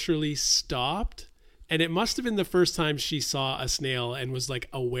literally stopped. And it must have been the first time she saw a snail and was like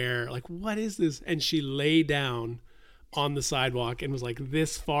aware, like, what is this? And she lay down on the sidewalk and was like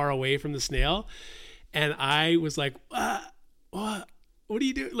this far away from the snail. And I was like, what do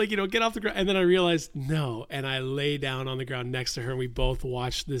you do? Like, you know, get off the ground. And then I realized no. And I lay down on the ground next to her, and we both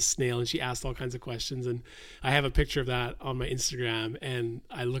watched this snail, and she asked all kinds of questions. And I have a picture of that on my Instagram, and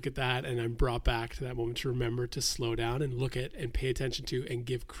I look at that and I'm brought back to that moment to remember to slow down and look at and pay attention to and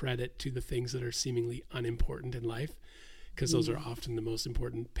give credit to the things that are seemingly unimportant in life, because those are often the most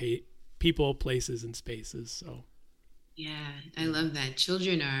important people, places, and spaces. So yeah, I love that.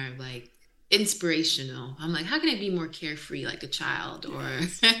 Children are like inspirational. I'm like, how can I be more carefree like a child, or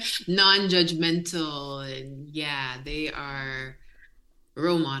non-judgmental? And yeah, they are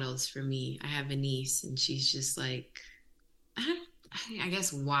role models for me. I have a niece, and she's just like, I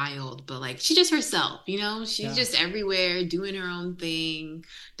guess wild, but like she's just herself, you know? She's just everywhere doing her own thing,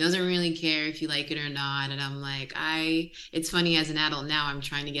 doesn't really care if you like it or not. And I'm like, it's funny, as an adult now, I'm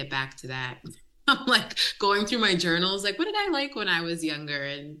trying to get back to that. I'm like going through my journals, like, what did I like when I was younger?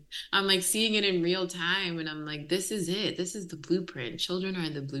 And I'm like seeing it in real time. And I'm like, this is it. This is the blueprint. Children are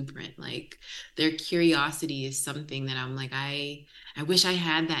the blueprint. Like, their curiosity is something that I'm like, I wish I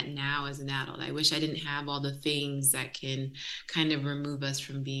had that now as an adult. I wish I didn't have all the things that can kind of remove us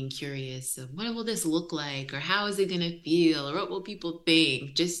from being curious of what will this look like, or how is it going to feel, or what will people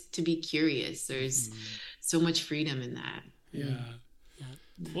think? Just to be curious. There's so much freedom in that. Yeah.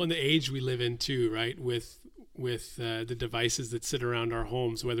 Well, in the age we live in too, right? With the devices that sit around our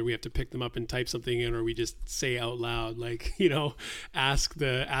homes, whether we have to pick them up and type something in, or we just say out loud, like, you know, ask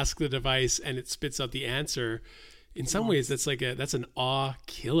the device and it spits out the answer. In some ways, that's an awe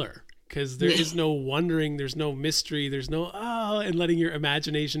killer, because there is no wondering, there's no mystery, there's no and letting your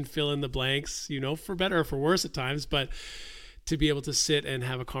imagination fill in the blanks, you know, for better or for worse at times, but to be able to sit and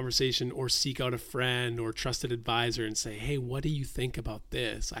have a conversation or seek out a friend or trusted advisor and say, hey, what do you think about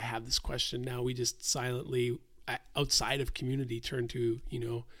this? I have this question. Now we just silently, outside of community, turn to, you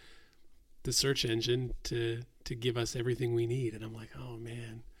know, the search engine to give us everything we need. And I'm like, oh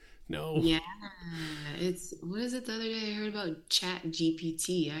man, no. Yeah. What is it the other day I heard about Chat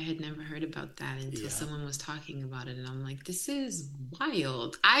GPT? I had never heard about that until someone was talking about it. And I'm like, this is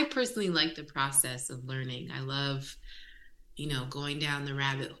wild. I personally like the process of learning. I love, you know, going down the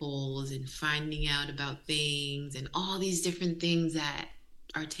rabbit holes and finding out about things and all these different things that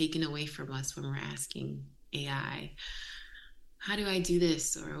are taken away from us when we're asking AI, how do I do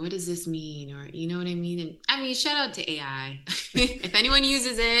this? Or what does this mean? Or, you know what I mean? And I mean, shout out to AI. If anyone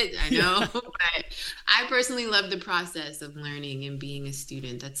uses it, I know, but I personally love the process of learning and being a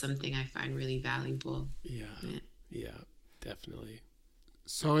student. That's something I find really valuable. Yeah, definitely.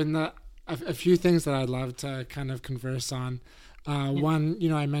 So a few things that I'd love to kind of converse on. One, you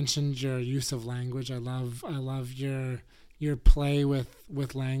know, I mentioned your use of language. I love your play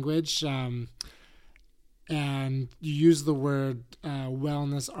with language. And you use the word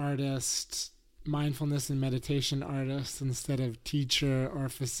wellness artist, mindfulness and meditation artist, instead of teacher or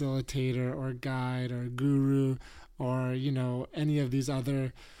facilitator or guide or guru, or, you know, any of these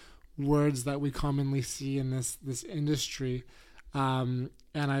other words that we commonly see in this industry. And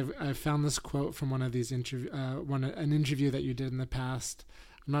I've found this quote from one of these an interview that you did in the past.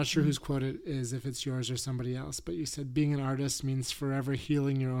 I'm not sure whose quote it is, if it's yours or somebody else, but you said, being an artist means forever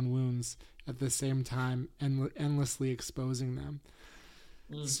healing your own wounds at the same time and endlessly exposing them.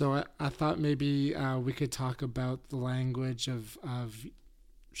 So I thought maybe we could talk about the language of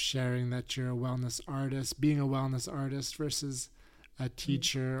sharing that you're a wellness artist, being a wellness artist versus a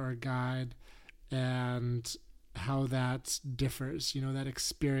teacher or guide, and how that differs, that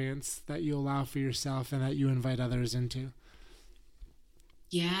experience that you allow for yourself and that you invite others into.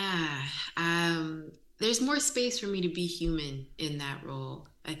 Yeah. There's more space for me to be human in that role.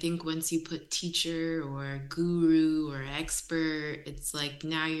 I think once you put teacher or guru or expert, it's like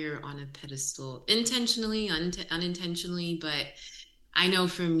now you're on a pedestal, intentionally, unintentionally. But I know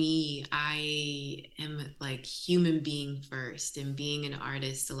for me, I am like human being first, and being an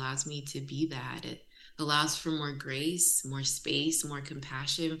artist allows me to be that. It allows for more grace, more space, more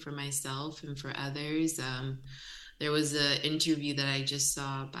compassion for myself and for others. There was an interview that I just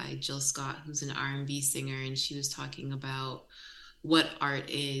saw by Jill Scott, who's an R&B singer, and she was talking about what art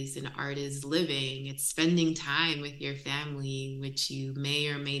is, and art is living. It's spending time with your family, which you may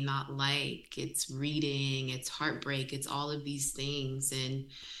or may not like. It's reading, it's heartbreak, it's all of these things. And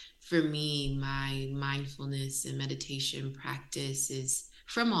for me, my mindfulness and meditation practice is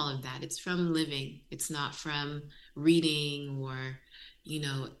from all of that. It's from living. It's not from reading or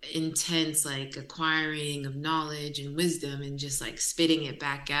intense like acquiring of knowledge and wisdom and just like spitting it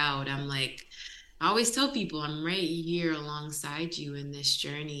back out. I'm like, I always tell people I'm right here alongside you in this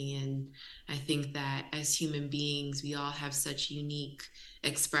journey. And I think that as human beings, we all have such unique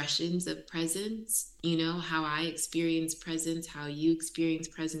expressions of presence. How I experience presence, how you experience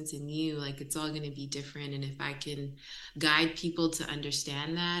presence in you, like it's all going to be different. And if I can guide people to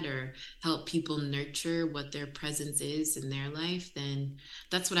understand that or help people nurture what their presence is in their life, then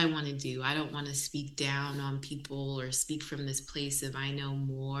that's what I want to do. I don't want to speak down on people or speak from this place of I know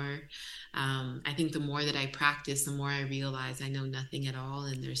more. I think the more that I practice, the more I realize I know nothing at all.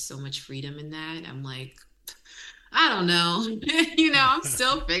 And there's so much freedom in that. I'm like, I don't know. I'm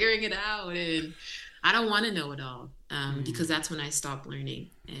still figuring it out. And I don't want to know it all because that's when I stop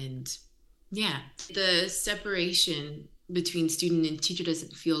learning. And yeah, the separation between student and teacher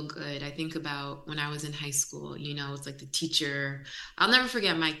doesn't feel good. I think about when I was in high school, it's like the teacher. I'll never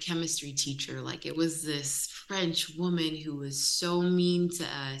forget my chemistry teacher. Like it was this French woman who was so mean to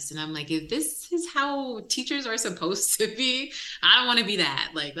us. And I'm like, if this is how teachers are supposed to be, I don't want to be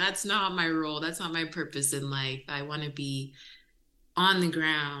that. Like, that's not my role. That's not my purpose in life. I want to be on the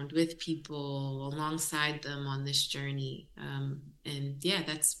ground with people, alongside them on this journey. And yeah,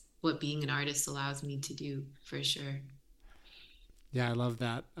 that's what being an artist allows me to do for sure. Yeah, I love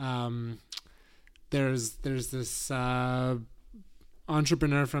that. There's this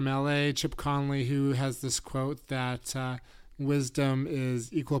entrepreneur from LA, Chip Conley, who has this quote that wisdom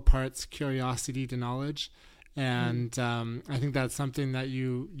is equal parts curiosity to knowledge, and I think that's something that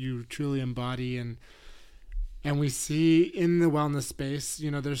you truly embody, and we see in the wellness space.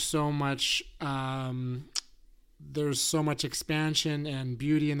 There's so much expansion and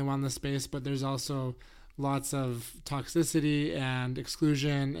beauty in the wellness space, but there's also lots of toxicity and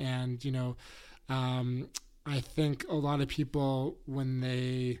exclusion. And, I think a lot of people, when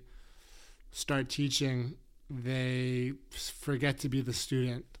they start teaching, they forget to be the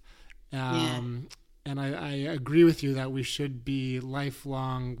student. And I agree with you that we should be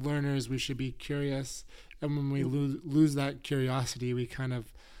lifelong learners. We should be curious. And when we lose that curiosity, we kind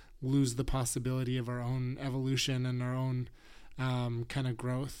of lose the possibility of our own evolution and our own kind of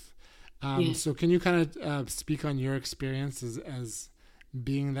growth. So can you kind of speak on your experience as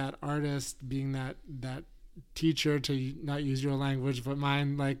being that artist, being that teacher, to not use your language but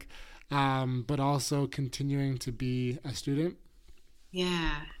mine, like, but also continuing to be a student?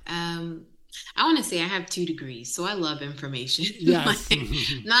 Yeah. I want to say I have 2 degrees, so I love information. Yes. Like,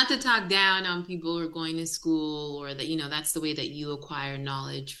 not to talk down on people who are going to school or that, that's the way that you acquire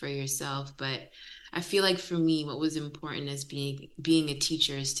knowledge for yourself. But I feel like for me, what was important as being a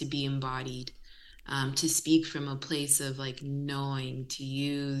teacher is to be embodied, to speak from a place of like knowing, to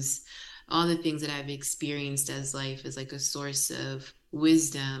use all the things that I've experienced as life as like a source of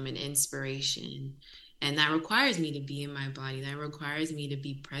wisdom and inspiration. And that requires me to be in my body. That requires me to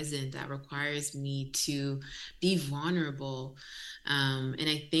be present. That requires me to be vulnerable. And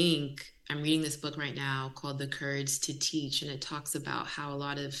I think I'm reading this book right now called The Courage to Teach. And it talks about how a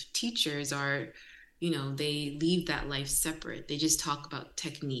lot of teachers are, they leave that life separate. They just talk about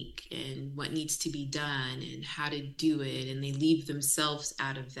technique and what needs to be done and how to do it. And they leave themselves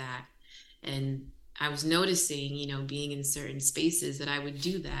out of that. And I was noticing, being in certain spaces that I would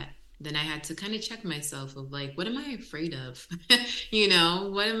do that. Then I had to kind of check myself of like, what am I afraid of?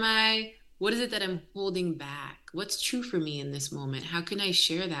 What is it that I'm holding back? What's true for me in this moment? How can I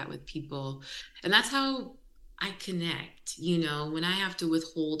share that with people? And that's how I connect. You know, when I have to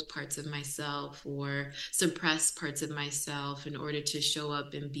withhold parts of myself or suppress parts of myself in order to show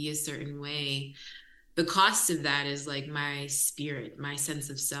up and be a certain way, the cost of that is like my spirit, my sense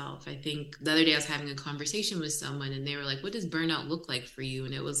of self. I think the other day I was having a conversation with someone and they were like, "What does burnout look like for you?"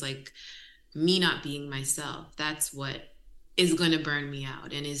 And it was like me not being myself. That's what is going to burn me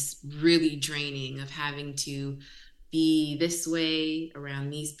out and is really draining, of having to be this way around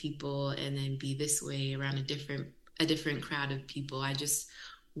these people and then be this way around a different crowd of people. I just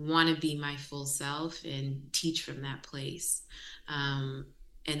want to be my full self and teach from that place.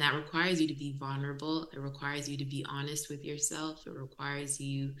 And that requires you to be vulnerable. It requires you to be honest with yourself. It requires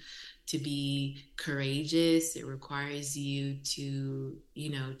you to be courageous. It requires you to,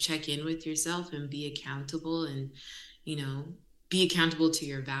 check in with yourself and be accountable, and, you know, be accountable to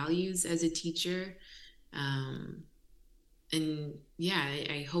your values as a teacher. Um, and yeah,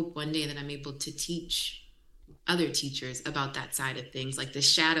 I hope one day that I'm able to teach other teachers about that side of things, like the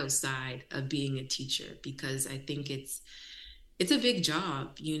shadow side of being a teacher, because I think it's a big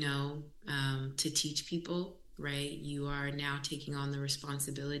job, to teach people, right? You are now taking on the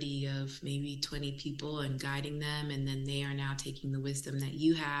responsibility of maybe 20 people and guiding them, and then they are now taking the wisdom that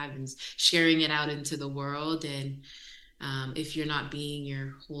you have and sharing it out into the world. And if you're not being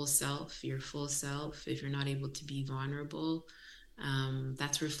your whole self, your full self, if you're not able to be vulnerable,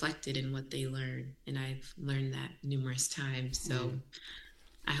 that's reflected in what they learn. And I've learned that numerous times. So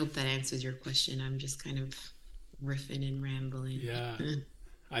I hope that answers your question. I'm just kind of riffing and rambling. Yeah.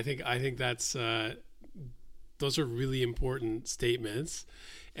 I think that's those are really important statements,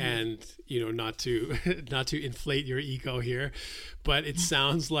 and not to not to inflate your ego here, but it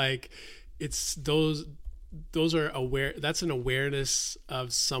sounds like it's those are aware that's an awareness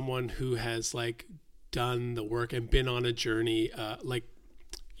of someone who has like done the work and been on a journey. Like,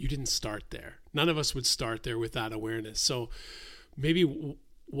 you didn't start there. None of us would start there with that awareness. So maybe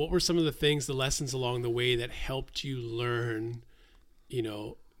what were some of the things, the lessons along the way that helped you learn,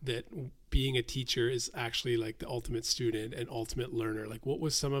 that being a teacher is actually like the ultimate student and ultimate learner? Like, what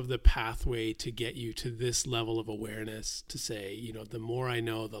was some of the pathway to get you to this level of awareness to say, the more I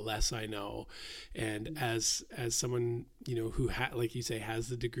know, the less I know? And as someone, who like you say, has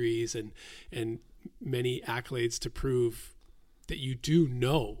the degrees and many accolades to prove that you do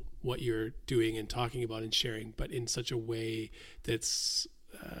know what you're doing and talking about and sharing, but in such a way that's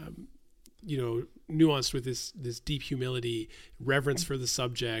nuanced with this deep humility, reverence for the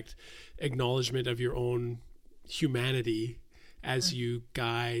subject, acknowledgement of your own humanity as you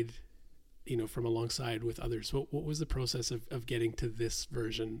guide, from alongside with others. What was the process of getting to this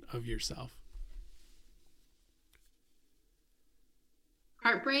version of yourself?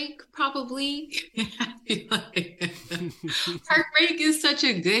 Heartbreak, probably. I feel like heartbreak is such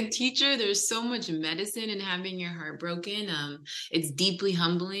a good teacher. There's so much medicine in having your heart broken. It's deeply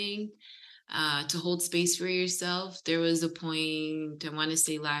humbling to hold space for yourself. There was a point, I want to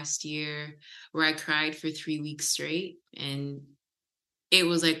say last year, where I cried for 3 weeks straight. And it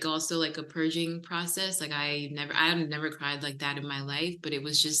was like also like a purging process. Like I've never cried like that in my life, but it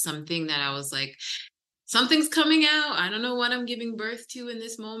was just something that I was like, something's coming out. I don't know what I'm giving birth to in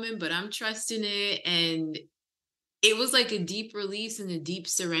this moment, but I'm trusting it. And it was like a deep release and a deep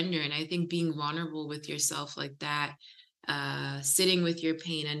surrender. And I think being vulnerable with yourself like that, sitting with your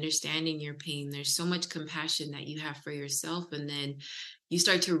pain, understanding your pain, there's so much compassion that you have for yourself. And then you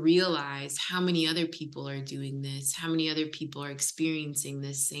start to realize how many other people are doing this, how many other people are experiencing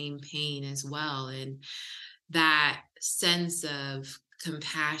this same pain as well. And that sense of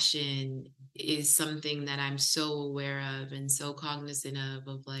compassion is something that I'm so aware of and so cognizant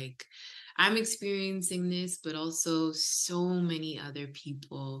of like, I'm experiencing this, but also so many other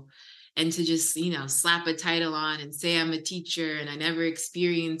people. And to just, slap a title on and say I'm a teacher and I never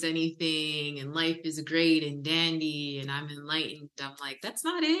experienced anything and life is great and dandy and I'm enlightened, I'm like, that's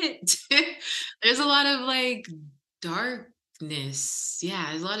not it. There's a lot of like darkness. Yeah,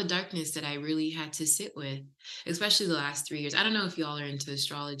 there's a lot of darkness that I really had to sit with, especially the last 3 years. I don't know if y'all are into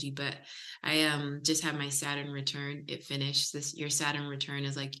astrology, but I just had my Saturn return. It finished. Your Saturn return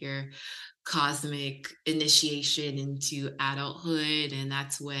is like your cosmic initiation into adulthood, and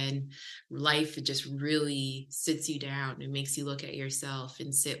that's when life just really sits you down and makes you look at yourself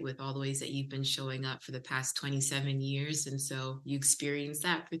and sit with all the ways that you've been showing up for the past 27 years. And so you experienced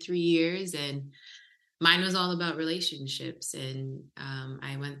that for 3 years, and mine was all about relationships. And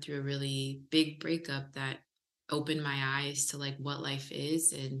I went through a really big breakup that opened my eyes to like what life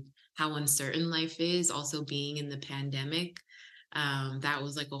is and how uncertain life is, also being in the pandemic. That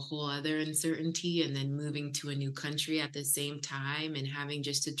was like a whole other uncertainty. And then moving to a new country at the same time and having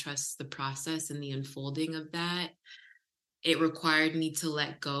just to trust the process and the unfolding of that, it required me to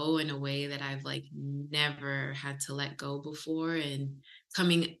let go in a way that I've like never had to let go before. And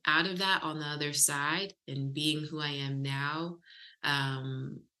coming out of that on the other side and being who I am now,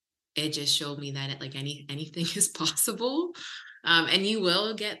 um, it just showed me that it, like anything is possible. And you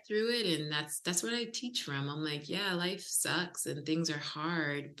will get through it. And that's what I teach from. I'm like, yeah, life sucks and things are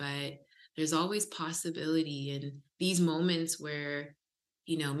hard, but there's always possibility. And these moments where,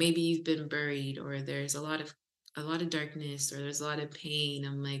 maybe you've been buried or there's a lot of darkness or there's a lot of pain.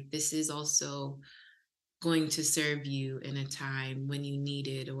 I'm like, this is also going to serve you in a time when you need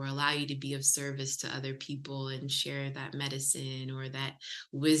it or allow you to be of service to other people and share that medicine or that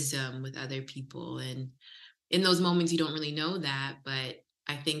wisdom with other people. And in those moments, you don't really know that. But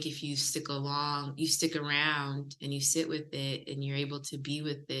I think if you stick around and you sit with it and you're able to be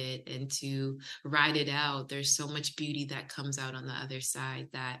with it and to ride it out, there's so much beauty that comes out on the other side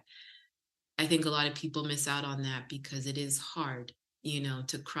that I think a lot of people miss out on that because it is hard,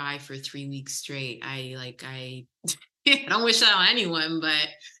 to cry for 3 weeks straight. I I don't wish that on anyone, but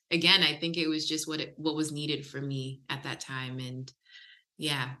again, I think it was just what was needed for me at that time. And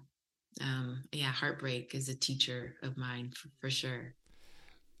yeah, yeah, heartbreak is a teacher of mine for sure.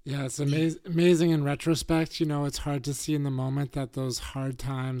 Yeah, it's amazing in retrospect. It's hard to see in the moment that those hard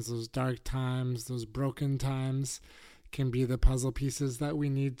times, those dark times, those broken times can be the puzzle pieces that we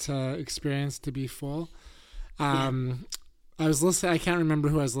need to experience to be full. Yeah. I was listening, I can't remember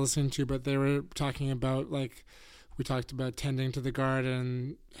who I was listening to, but they were talking about, like, we talked about tending to the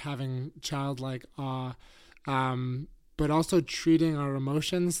garden, having childlike awe, but also treating our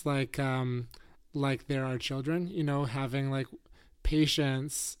emotions like they're our children, having like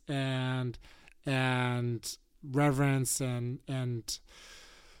patience and reverence and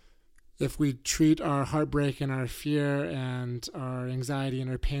if we treat our heartbreak and our fear and our anxiety and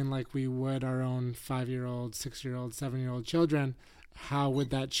our pain like we would our own 5-year-old, 6-year-old, 7-year-old children, how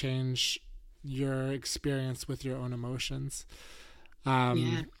would that change your experience with your own emotions?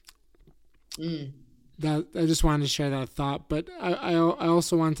 Yeah. Mm. That I just wanted to share that thought, but I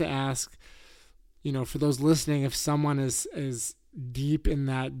also want to ask, for those listening, if someone is deep in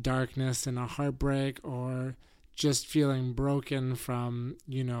that darkness and a heartbreak or just feeling broken from,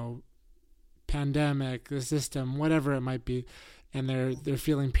 pandemic, the system, whatever it might be, and they're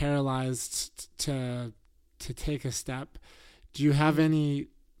feeling paralyzed to take a step. Do you have any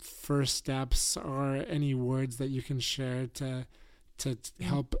first steps or any words that you can share to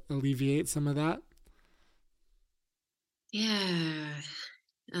help alleviate some of that? Yeah.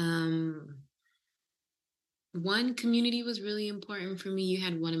 Um, One, community was really important for me. You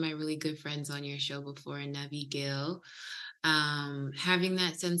had one of my really good friends on your show before, Navi Gill. Having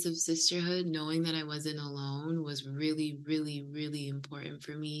that sense of sisterhood, knowing that I wasn't alone was really, really, really important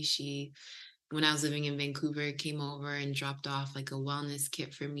for me. She, when I was living in Vancouver, came over and dropped off like a wellness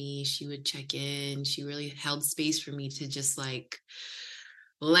kit for me. She would check in. She really held space for me to just like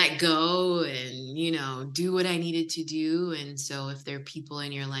let go and, do what I needed to do. And so if there are people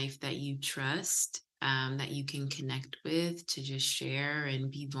in your life that you trust, that you can connect with to just share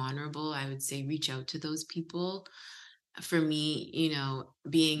and be vulnerable, I would say reach out to those people. For me,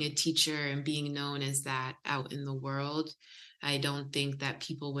 being a teacher and being known as that out in the world, I don't think that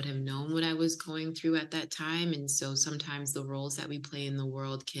people would have known what I was going through at that time. And so sometimes the roles that we play in the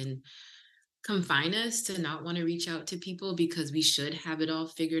world can confine us to not want to reach out to people because we should have it all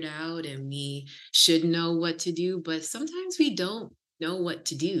figured out and we should know what to do. But sometimes we don't know what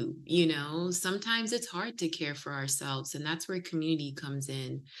to do. Sometimes it's hard to care for ourselves. And that's where community comes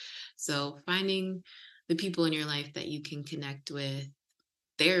in. So finding the people in your life that you can connect with.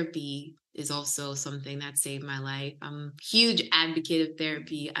 Therapy is also something that saved my life. I'm a huge advocate of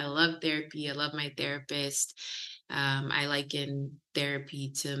therapy. I love therapy. I love my therapist. I liken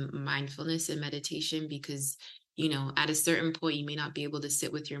therapy to mindfulness and meditation because, at a certain point, you may not be able to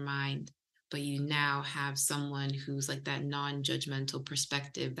sit with your mind, but you now have someone who's like that non-judgmental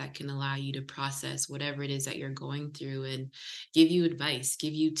perspective that can allow you to process whatever it is that you're going through and give you advice,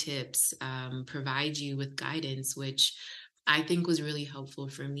 give you tips, provide you with guidance, which I think was really helpful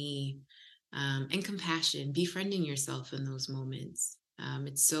for me. And compassion, befriending yourself in those moments.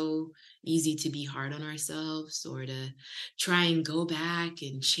 It's so easy to be hard on ourselves or to try and go back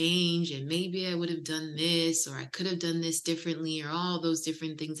and change. And maybe I would have done this or I could have done this differently or all those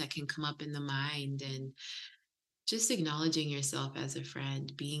different things that can come up in the mind. And just acknowledging yourself as a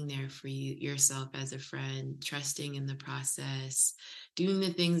friend, being there for yourself as a friend, trusting in the process, doing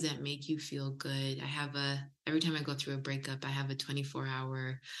the things that make you feel good. Every time I go through a breakup, I have a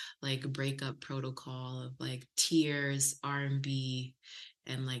 24-hour like breakup protocol of like tears, R&B,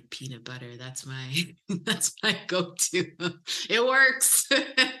 and like peanut butter. That's my that's my go-to. It works.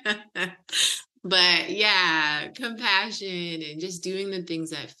 But yeah, compassion and just doing the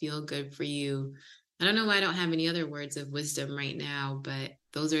things that feel good for you. I don't know why I don't have any other words of wisdom right now, but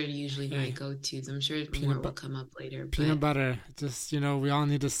those are usually my Hey, go-tos. I'm sure more peanut will butter. come up later, Peanut but butter. Just, we all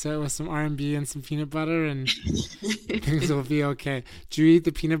need to sit with some R&B and some peanut butter, and things will be okay. Do you eat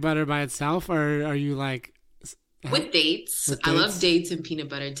the peanut butter by itself, or are you like with dates, with I love dates? dates and peanut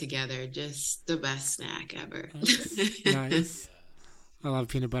butter together. Just the best snack ever. Nice, nice. I love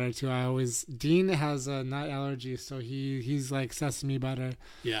peanut butter too. Dean has a nut allergy, so he's like sesame butter.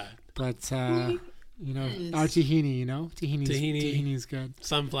 Yeah. But our Yes. tahini, Tahini, tahini's good.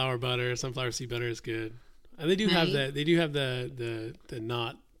 sunflower butter, sunflower seed butter is good. And they do have Right? the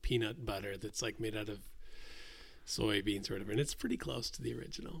not peanut butter that's like made out of soybeans or whatever, and it's pretty close to the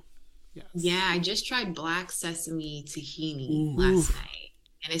original. Yes. Yeah, I just tried black sesame tahini Oof. last night,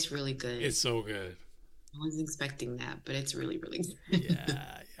 and it's really good. It's so good. I wasn't expecting that, but it's really, really good. Yeah,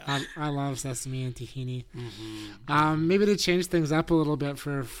 yeah. I love sesame and tahini. Mm-hmm. Maybe to change things up a little bit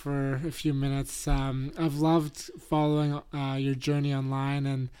for a few minutes. I've loved following your journey online,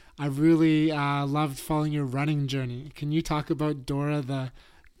 and I've really loved following your running journey. Can you talk about Dora,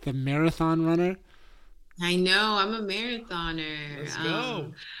 the marathon runner? I know, I'm a marathoner. Let's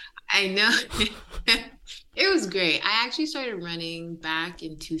go. I know. It was great. I actually started running back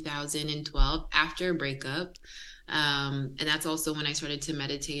in 2012 after a breakup. And that's also when I started to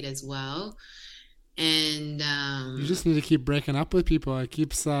meditate as well. And You just need to keep breaking up with people. It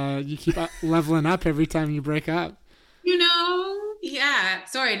keeps you keep leveling up every time you break up. yeah.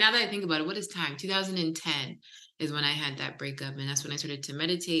 Sorry, now that I think about it, what is time? 2010 is when I had that breakup, and that's when I started to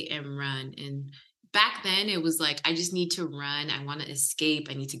meditate and run. And back then it was like I just need to run. I want to escape.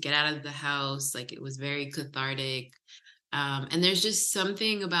 I need to get out of the house. Like it was very cathartic. And there's just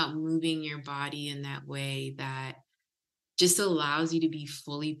something about moving your body in that way that just allows you to be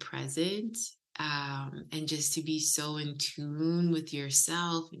fully present, and just to be so in tune with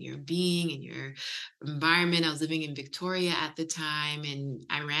yourself and your being and your environment. I was living in Victoria at the time, and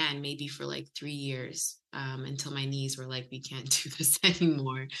I ran maybe for like 3 years, until my knees were like, we can't do this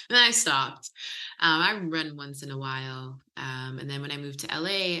anymore. And then I stopped. I run once in a while. And then when I moved to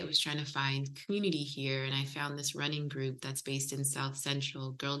LA, I was trying to find community here, and I found this running group that's based in South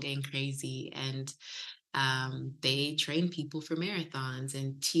Central, Girl Gang Crazy. And they train people for marathons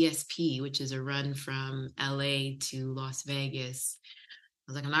and TSP, which is a run from LA to Las Vegas.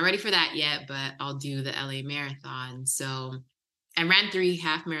 I was like, I'm not ready for that yet, but I'll do the LA marathon. So I ran 3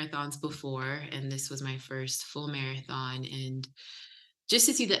 half marathons before, and this was my first full marathon. And just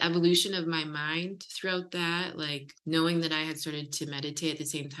to see the evolution of my mind throughout that, like knowing that I had started to meditate at the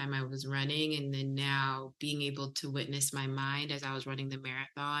same time I was running, and then now being able to witness my mind as I was running the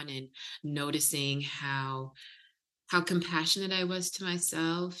marathon and noticing how compassionate I was to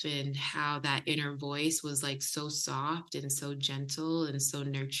myself, and how that inner voice was like so soft and so gentle and so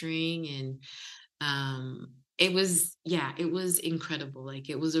nurturing. And it was incredible. Like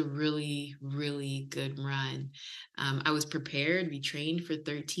it was a really, really good run. I was prepared. We trained for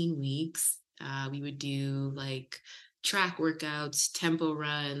 13 weeks. We would do like track workouts, tempo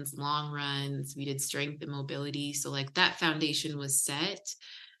runs, long runs. We did strength and mobility. So like that foundation was set.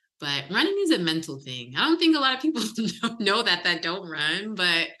 But running is a mental thing. I don't think a lot of people know that don't run,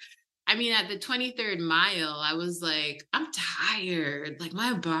 but I mean, at the 23rd mile, I was like, I'm tired. Like,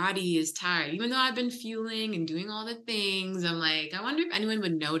 my body is tired. Even though I've been fueling and doing all the things, I'm like, I wonder if anyone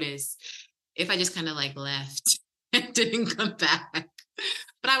would notice if I just kind of like left and didn't come back.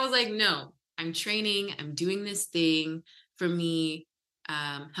 But I was like, no, I'm training. I'm doing this thing for me.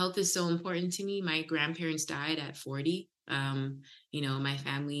 Health is so important to me. My grandparents died at 40. My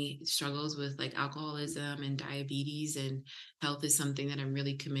family struggles with like alcoholism and diabetes, and health is something that I'm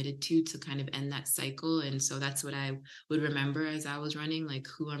really committed to kind of end that cycle. And so that's what I would remember as I was running, like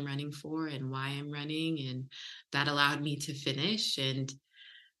who I'm running for and why I'm running. And that allowed me to finish. And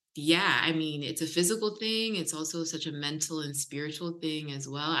yeah, I mean, it's a physical thing. It's also such a mental and spiritual thing as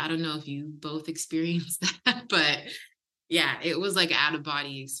well. I don't know if you both experienced that, but yeah, it was like out of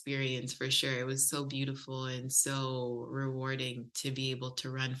body experience for sure. It was so beautiful and so rewarding to be able to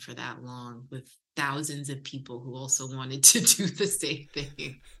run for that long with thousands of people who also wanted to do the same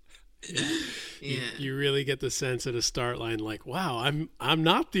thing. Yeah. Yeah. You really get the sense at a start line like, wow, I'm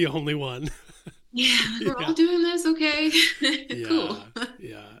not the only one. Yeah, we're Yeah. all doing this. Okay. Yeah. Cool.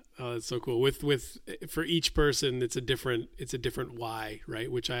 Yeah. Oh, that's so cool. With for each person, it's a different why,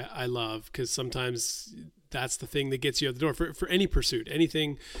 right? Which I love, because sometimes that's the thing that gets you out the door for any pursuit,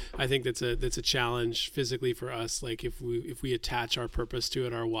 anything. I think that's a challenge physically for us. Like if we attach our purpose to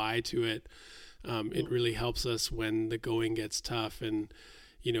it, our why to it, it really helps us when the going gets tough. And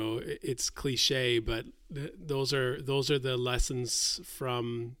it's cliche, but those are the lessons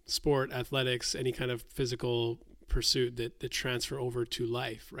from sport, athletics, any kind of physical pursuit that transfer over to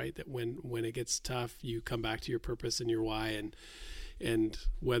life, right? That when it gets tough, you come back to your purpose and your why, and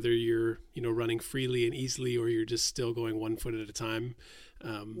whether you're running freely and easily, or you're just still going 1 foot at a time,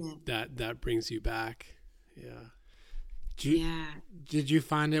 Yeah. that brings you back. Yeah. Yeah. Did you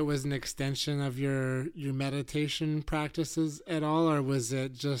find it was an extension of your meditation practices at all, or was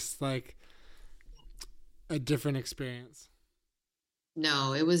it just like a different experience?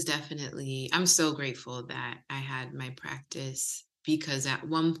 No, it was definitely, I'm so grateful that I had my practice, because at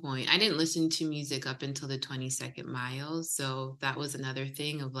one point I didn't listen to music up until the 22nd mile. So that was another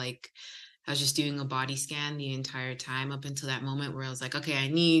thing of like, I was just doing a body scan the entire time up until that moment where I was like, okay, I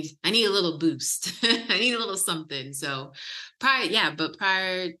need a little boost. I need a little something. So prior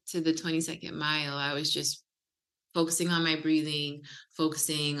to the 22nd mile, I was just focusing on my breathing,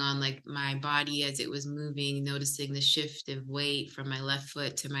 focusing on like my body as it was moving, noticing the shift of weight from my left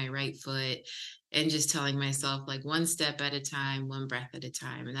foot to my right foot, and just telling myself like one step at a time, one breath at a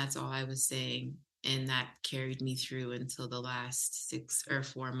time. And that's all I was saying. And that carried me through until the last 6 or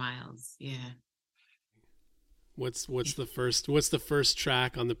 4 miles. Yeah. What's the first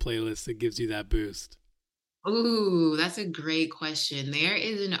track on the playlist that gives you that boost? Ooh, that's a great question. There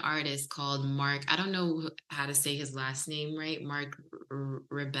is an artist called Mark. I don't know how to say his last name right. Mark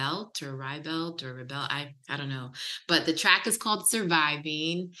Rebelt or Rybelt or Rebel. I don't know. But the track is called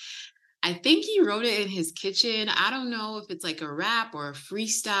Surviving. I think he wrote it in his kitchen. I don't know if it's like a rap or a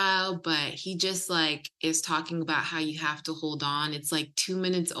freestyle, but he just like is talking about how you have to hold on. It's like 2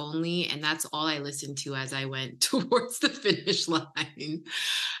 minutes only, and that's all I listened to as I went towards the finish line.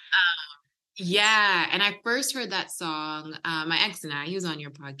 Yeah, and I first heard that song. My ex and I, he was on your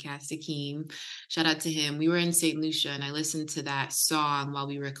podcast, Akeem. Shout out to him. We were in St. Lucia, and I listened to that song while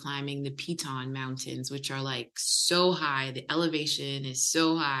we were climbing the Piton Mountains, which are like so high. The elevation is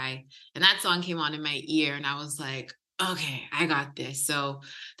so high. And that song came on in my ear, and I was like, okay, I got this. So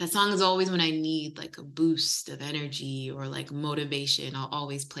that song is always when I need like a boost of energy or like motivation. I'll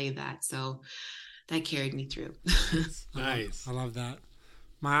always play that. So that carried me through. Nice. Nice. I love that.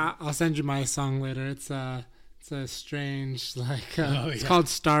 I'll send you my song later. It's a strange it's called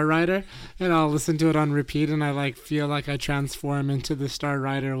Star Rider, and I'll listen to it on repeat, and I like feel like I transform into the Star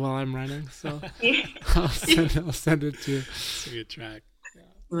Rider while I'm running. So I'll send it to you. It's a good track.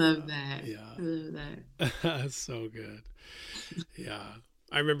 Love that. Yeah. Love that. That's so good. Yeah.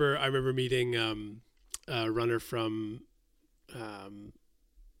 I remember meeting a runner from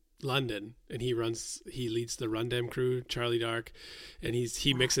London, and he leads the Run Dem crew, Charlie Dark, and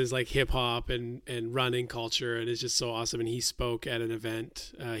he mixes like hip hop and running culture, and it's just so awesome. And he spoke at an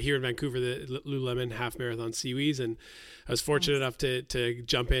event here in Vancouver, the Lululemon Half Marathon Seawees, and I was fortunate enough to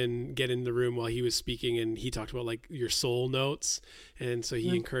jump in, get in the room while he was speaking, and he talked about like your soul notes. And so he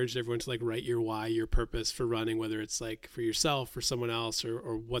encouraged everyone to like write your why, your purpose for running, whether it's like for yourself, for someone else,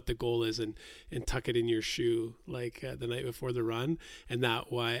 or what the goal is, and tuck it in your shoe like the night before the run. And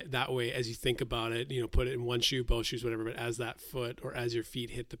that way, as you think about it, put it in one shoe, both shoes, whatever. But as that foot or as your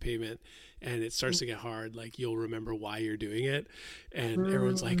feet hit the pavement and it starts to get hard, like you'll remember why you're doing it. And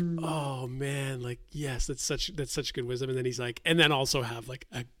everyone's like, oh man, like, yes, that's such good wisdom. And then he's like, and then also have like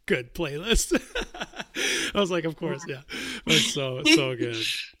a good playlist. I was like, of course. Yeah. That's so good.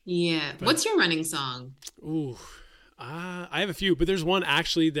 Yeah. But, what's your running song? Ooh, I have a few, but there's one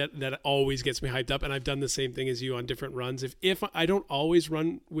actually that always gets me hyped up, and I've done the same thing as you on different runs. If I don't always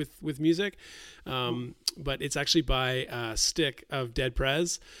run with music, but it's actually by Stick of Dead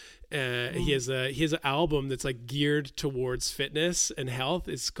Prez. He has an album that's like geared towards fitness and health.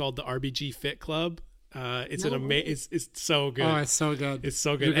 It's called the RBG Fit Club. It's so good. Oh, it's so good. It's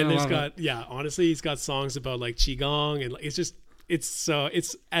so good. And honestly, he's got songs about like qigong, and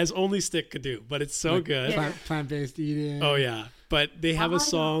it's as only Stick could do, but it's so good. Plant-based eating. Oh yeah. But they have a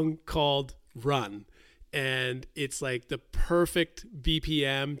song called Run, and it's like the perfect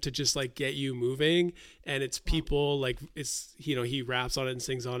BPM to just like get you moving. And it's people like, it's, he raps on it and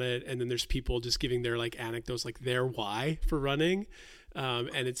sings on it. And then there's people just giving their like anecdotes, like their why for running.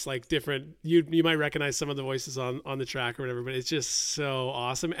 And it's like different, you might recognize some of the voices on the track or whatever, but it's just so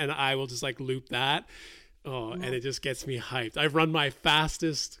awesome. And I will just like loop that Oh, Yeah. and it just gets me hyped. I've run my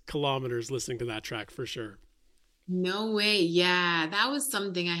fastest kilometers listening to that track for sure. No way. Yeah, that was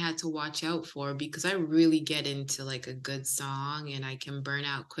something I had to watch out for because I really get into like a good song and I can burn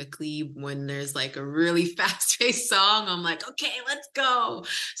out quickly when there's like a really fast-paced song. I'm like, okay, let's go.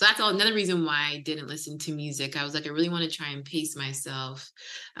 So that's another reason why I didn't listen to music. I was like, I really want to try and pace myself.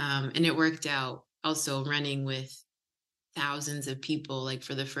 And it worked out. Also, running with thousands of people, like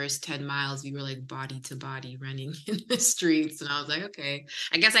for the first 10 miles, we were like body to body running in the streets. And I was like, okay,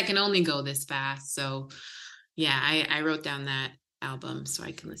 I guess I can only go this fast. So yeah, I wrote down that album so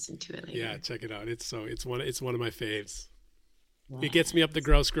I can listen to it Yeah, later. check it out. It's one of my faves. It gets me Yes. up the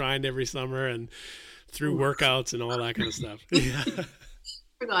grouse grind every summer and through Ooh, workouts and all that kind of stuff. Yeah.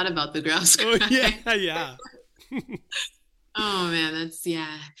 forgot about the grouse Oh cry. yeah, yeah. Oh man, that's yeah,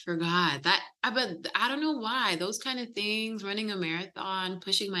 I forgot that. But I don't know why those kind of things, running a marathon,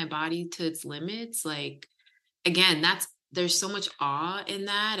 pushing my body to its limits, like again, that's there's so much awe in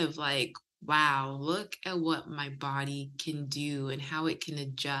that of like, wow, look at what my body can do and how it can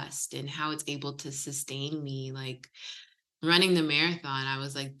adjust and how it's able to sustain me. Like running the marathon, I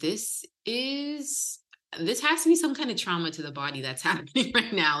was like, this has to be some kind of trauma to the body that's happening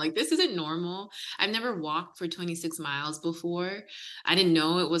right now. Like this isn't normal. I've never walked for 26 miles before. I didn't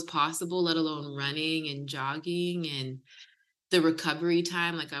know it was possible, let alone running and jogging and the recovery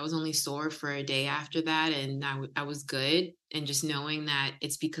time. Like I was only sore for a day after that and I was good. And just knowing that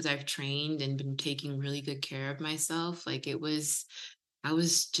it's because I've trained and been taking really good care of myself, like I was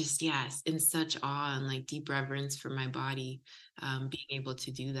just, yes, in such awe and like deep reverence for my body, being able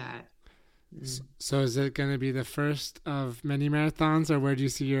to do that. Mm. So is it going to be the first of many marathons, or where do you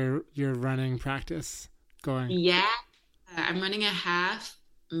see your running practice going? Yeah, I'm running a half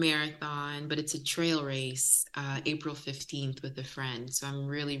marathon, but it's a trail race, April 15th with a friend. So I'm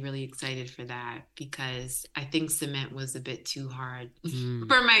really, really excited for that because I think cement was a bit too hard Mm.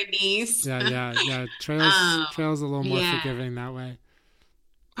 for my knees. Yeah, yeah, yeah. Trails Um, trails a little more yeah. forgiving that way.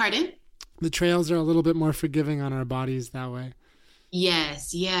 Pardon? The trails are a little bit more forgiving on our bodies that way.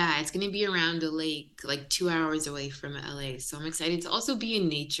 Yes, yeah, it's going to be around a lake, like 2 hours away from LA. So I'm excited to also be in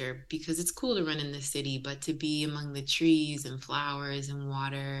nature because it's cool to run in the city, but to be among the trees and flowers and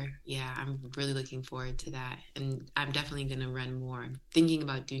water, yeah, I'm really looking forward to that. And I'm definitely going to run more. I'm thinking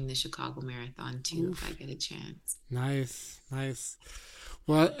about doing the Chicago Marathon too if I Oof. get a chance. Nice, nice.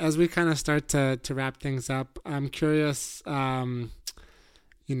 Well, as we kind of start to wrap things up, I'm curious. I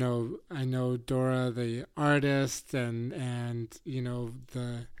know Dora, the artist, and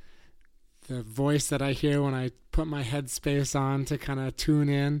the voice that I hear when I put my headspace on to kind of tune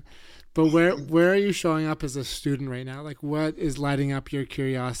in. But where are you showing up as a student right now? Like, what is lighting up your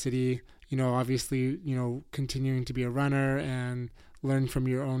curiosity? Obviously, continuing to be a runner and learn from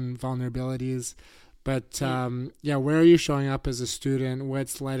your own vulnerabilities. But Yeah. yeah, where are you showing up as a student?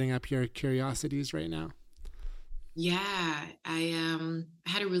 What's lighting up your curiosities right now? Yeah, I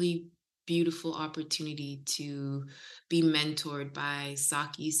had a really beautiful opportunity to be mentored by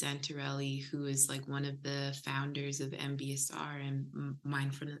Saki Santarelli, who is like one of the founders of MBSR and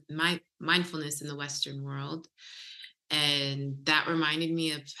mindfulness in the Western world. And that reminded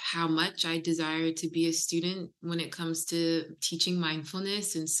me of how much I desire to be a student when it comes to teaching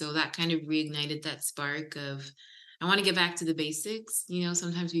mindfulness. And so that kind of reignited that spark of, I want to get back to the basics.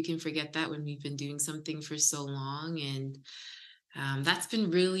 Sometimes we can forget that when we've been doing something for so long. And that's been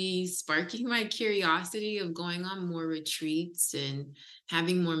really sparking my curiosity of going on more retreats and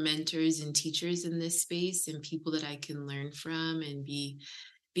having more mentors and teachers in this space and people that I can learn from and be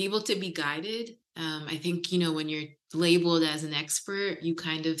able to be guided. I think, when you're labeled as an expert, you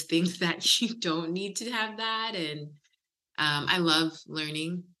kind of think that you don't need to have that. And I love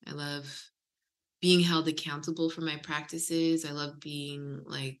learning. I love being held accountable for my practices. I love being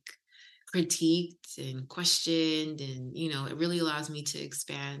like critiqued and questioned. And, it really allows me to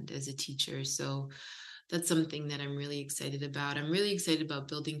expand as a teacher. So that's something that I'm really excited about. I'm really excited about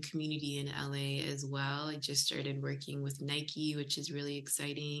building community in LA as well. I just started working with Nike, which is really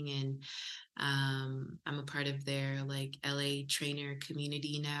exciting. And I'm a part of their like LA trainer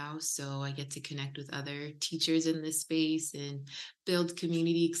community now. So I get to connect with other teachers in this space and build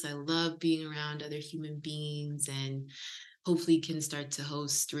community because I love being around other human beings and hopefully can start to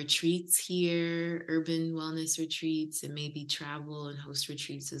host retreats here, urban wellness retreats, and maybe travel and host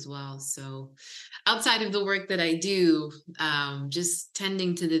retreats as well. So outside of the work that I do, just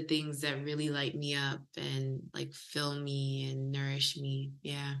tending to the things that really light me up and like fill me and nourish me.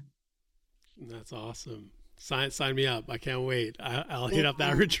 Yeah. That's awesome. Sign me up. I can't wait. I'll hit up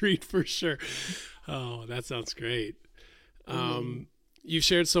that Yeah. retreat for sure. Oh, that sounds great. Mm. Um, You've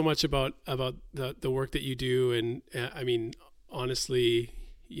shared so much about the work that you do, and I mean, honestly,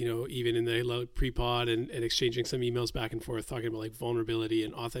 even in the pre-pod and exchanging some emails back and forth talking about like vulnerability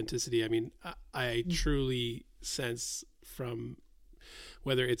and authenticity. I mean, I truly sense from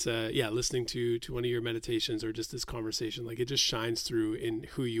whether it's listening to one of your meditations or just this conversation, like it just shines through in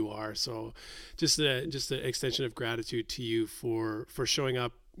who you are. So just an extension of gratitude to you for showing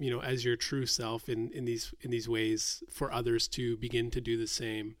up, as your true self in these ways for others to begin to do the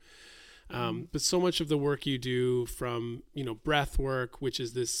same. But so much of the work you do, from, breath work, which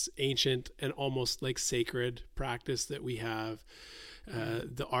is this ancient and almost like sacred practice that we have,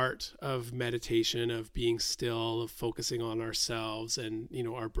 the art of meditation, of being still, of focusing on ourselves and,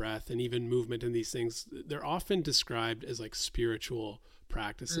 our breath, and even movement, and these things, they're often described as like spiritual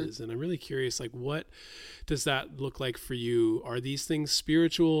practices. And I'm really curious, like, what does that look like for you? Are these things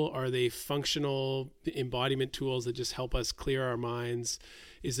spiritual? Are they functional embodiment tools that just help us clear our minds?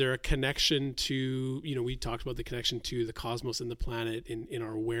 Is there a connection to, we talked about the connection to the cosmos and the planet in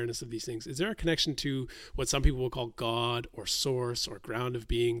our awareness of these things. Is there a connection to what some people will call God or source or ground of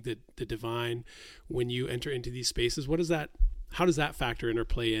being, the divine, when you enter into these spaces? How does that factor in or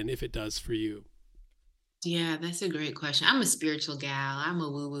play in, if it does for you? Yeah, that's a great question. I'm a spiritual gal. I'm a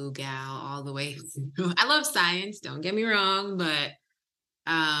woo-woo gal all the way through. I love science, don't get me wrong, but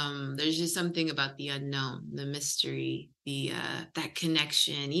there's just something about the unknown, the mystery, that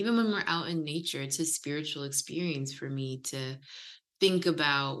connection. Even when we're out in nature, it's a spiritual experience for me to think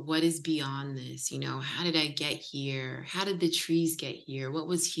about what is beyond this. How did I get here? How did the trees get here? What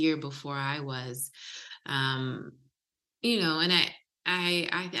was here before I was? And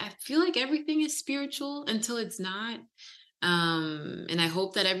I feel like everything is spiritual until it's not. And I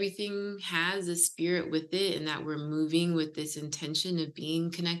hope that everything has a spirit with it, and that we're moving with this intention of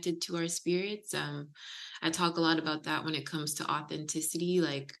being connected to our spirits. I talk a lot about that when it comes to authenticity.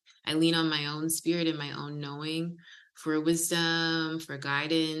 Like, I lean on my own spirit and my own knowing for wisdom, for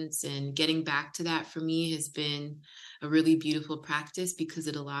guidance, and getting back to that for me has been a really beautiful practice, because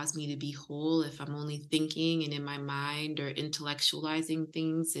it allows me to be whole. If I'm only thinking and in my mind or intellectualizing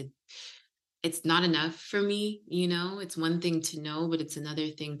things, it's not enough for me. It's one thing to know, but it's another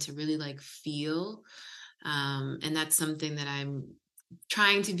thing to really like feel. And that's something that I'm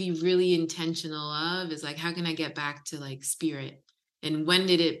trying to be really intentional of, is like, how can I get back to like spirit? And when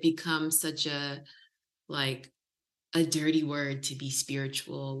did it become such a dirty word to be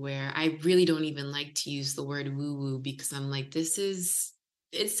spiritual, where I really don't even like to use the word woo woo, because I'm like,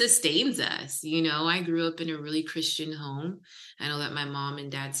 it sustains us. I grew up in a really Christian home. I know that my mom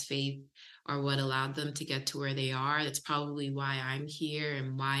and dad's faith are what allowed them to get to where they are. That's probably why I'm here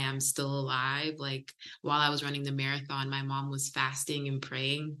and why I'm still alive. Like, while I was running the marathon, my mom was fasting and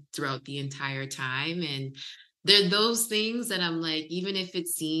praying throughout the entire time. And there are those things that I'm like, even if it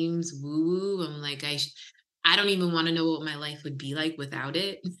seems woo-woo, I'm like, I don't even want to know what my life would be like without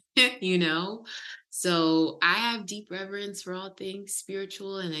it, So I have deep reverence for all things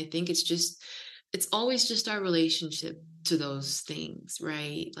spiritual. And I think it's always just our relationship to those things,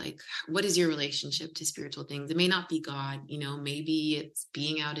 right? Like, what is your relationship to spiritual things? It may not be God, maybe it's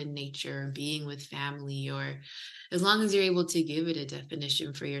being out in nature, being with family, or as long as you're able to give it a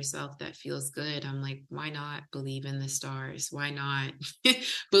definition for yourself that feels good. I'm like, why not believe in the stars? Why not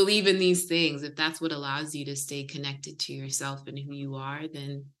believe in these things? If that's what allows you to stay connected to yourself and who you are,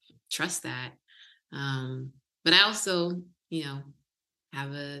 then trust that. But I also,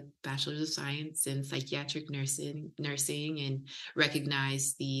 have a bachelor's of science in psychiatric nursing, and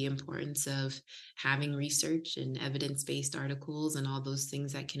recognize the importance of having research and evidence-based articles and all those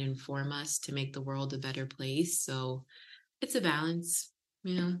things that can inform us to make the world a better place. So it's a balance.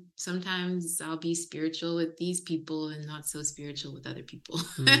 Sometimes I'll be spiritual with these people and not so spiritual with other people.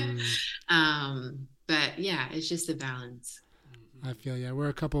 But yeah, it's just a balance. I feel, yeah, we're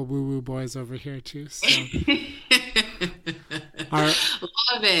a couple woo-woo boys over here too. So.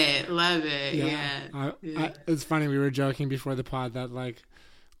 Love it. Yeah. It's funny, we were joking before the pod that like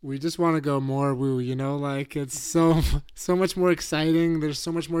we just want to go more woo, like it's so much more exciting. There's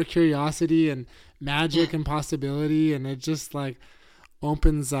so much more curiosity and magic and possibility, and it just like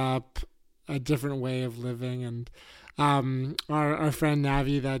opens up a different way of living. And our friend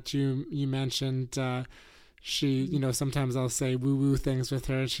Navi that you mentioned, she, sometimes I'll say woo-woo things with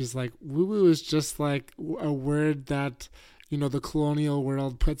her. She's like, woo-woo is just like a word that, the colonial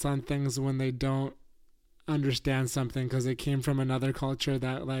world puts on things when they don't understand something, because it came from another culture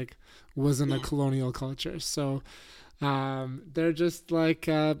that like wasn't a colonial culture. So they're just like,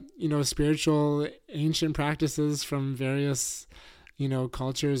 spiritual ancient practices from various,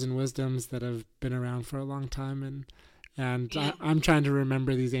 cultures and wisdoms that have been around for a long time. And Yeah. I'm trying to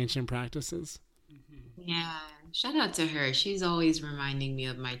remember these ancient practices. Yeah. Shout out to her. She's always reminding me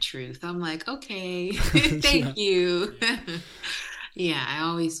of my truth. I'm like, okay, thank Yeah. you. Yeah, I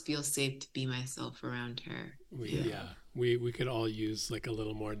always feel safe to be myself around her. We Yeah. yeah, we could all use like a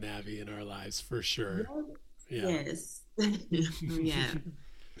little more Navi in our lives for sure. Yeah. Yes. Yeah.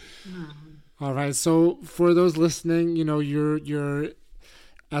 Oh. All right. So for those listening, you're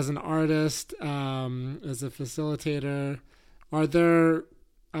as an artist, as a facilitator, are there?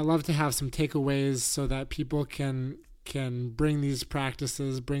 I love to have some takeaways so that people can bring these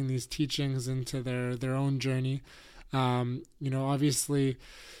practices, bring these teachings into their own journey. Obviously,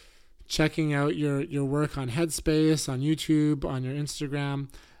 checking out your work on Headspace, on YouTube, on your Instagram.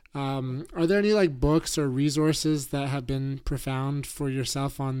 Are there any like books or resources that have been profound for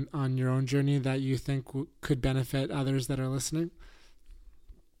yourself on your own journey that you think could benefit others that are listening?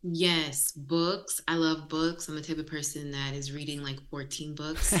 Yes, books. I love books. I'm the type of person that is reading like 14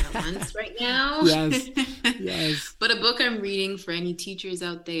 books at once right now. Yes, yes. But a book I'm reading for any teachers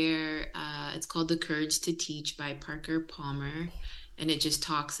out there, it's called The Courage to Teach by Parker Palmer. And it just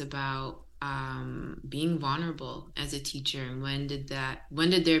talks about being vulnerable as a teacher and when did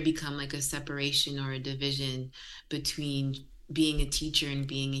there become like a separation or a division between being a teacher and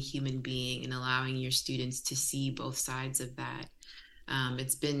being a human being and allowing your students to see both sides of that. I'm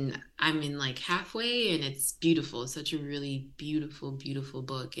in like halfway and it's beautiful. It's such a really beautiful, beautiful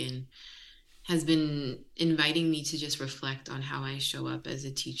book and has been inviting me to just reflect on how I show up as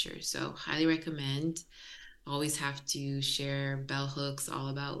a teacher. So highly recommend. Always have to share Bell Hooks, All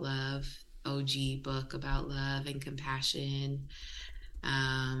About Love, OG book about love and compassion.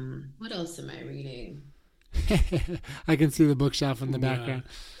 What else am I reading? I can see the bookshelf in the background.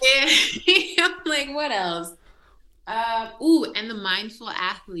 Yeah. I'm like, what else? And The Mindful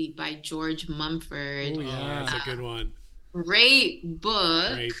Athlete by George Mumford. Oh, yeah. That's a good one. Great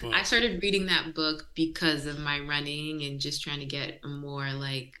book. Great book. I started reading that book because of my running and just trying to get a more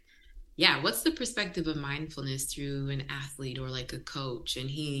like, yeah, what's the perspective of mindfulness through an athlete or like a coach? And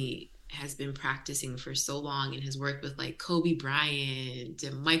he has been practicing for so long and has worked with like Kobe Bryant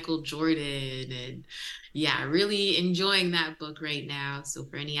and Michael Jordan. And yeah, really enjoying that book right now. So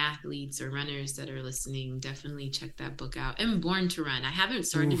for any athletes or runners that are listening, definitely check that book out. And Born to Run. I haven't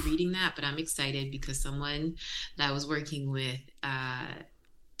started reading that, but I'm excited because someone that I was working with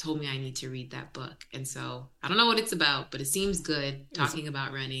told me I need to read that book. And so I don't know what it's about, but it seems good talking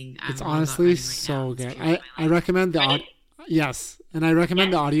about running. It's honestly so good. I recommend the yes, and I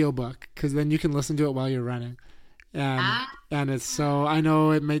recommend the audiobook because then you can listen to it while you're running. And it's so, I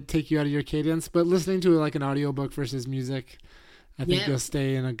know it might take you out of your cadence, but listening to it like an audiobook versus music, I think you'll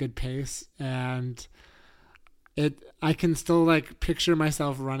stay in a good pace. And I can still like picture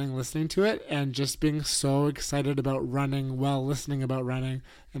myself running, listening to it, and just being so excited about running while listening about running.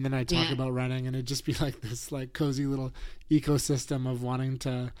 And then I talk about running, and it'd just be like this like cozy little ecosystem of wanting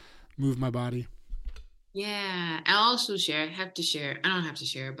to move my body. Yeah, I'll also share. I don't have to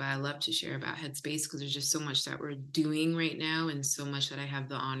share, but I love to share about Headspace because there's just so much that we're doing right now and so much that I have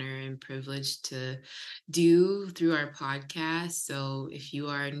the honor and privilege to do through our podcast. So if you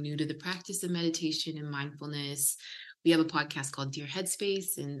are new to the practice of meditation and mindfulness, we have a podcast called Dear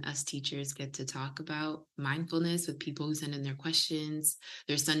Headspace, and us teachers get to talk about mindfulness with people who send in their questions.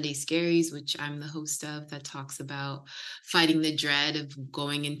 There's Sunday Scaries, which I'm the host of, that talks about fighting the dread of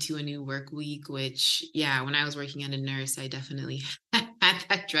going into a new work week, which, yeah, when I was working as a nurse, I definitely had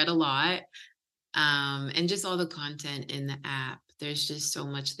that dread a lot. And just all the content in the app. There's just so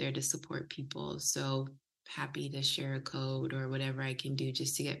much there to support people. So happy to share a code or whatever I can do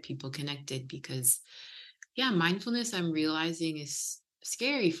just to get people connected because mindfulness, I'm realizing, is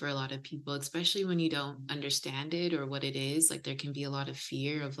scary for a lot of people, especially when you don't understand it or what it is. Like there can be a lot of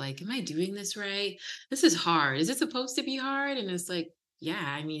fear of like, am I doing this right? This is hard. Is it supposed to be hard? And it's like, yeah,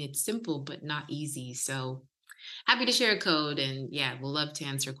 I mean, it's simple, but not easy. So happy to share a code. And yeah, we'll love to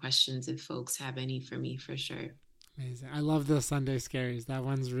answer questions if folks have any for me for sure. Amazing. I love the Sunday Scaries. That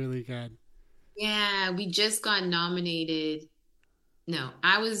one's really good. Yeah, we just got nominated. No,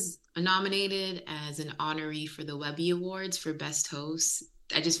 I was nominated as an honoree for the Webby Awards for Best Host.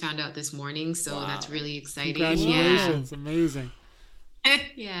 I just found out this morning, so that's really exciting. Congratulations. Amazing.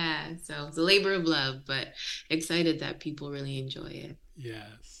 Yeah, so it's a labor of love, but excited that people really enjoy it.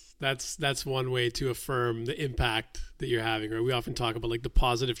 Yes. That's one way to affirm the impact that you're having, right? We often talk about like the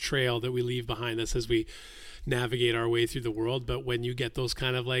positive trail that we leave behind us as we navigate our way through the world. But when you get those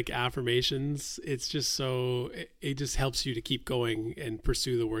kind of like affirmations, it's just it just helps you to keep going and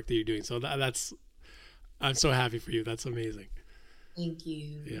pursue the work that you're doing. So I'm so happy for you. That's amazing. Thank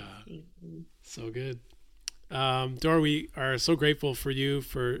you. Yeah. Thank you. So good. Dora, we are so grateful for you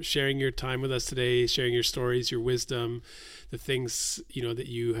for sharing your time with us today, sharing your stories, your wisdom, the things, that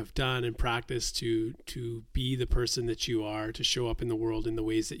you have done and practiced to be the person that you are, to show up in the world in the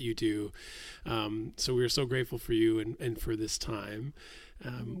ways that you do. So we are so grateful for you and for this time.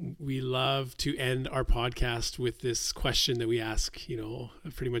 We love to end our podcast with this question that we ask,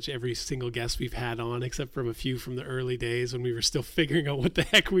 pretty much every single guest we've had on, except from a few from the early days when we were still figuring out what the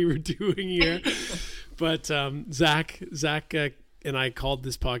heck we were doing here. But Zach and I called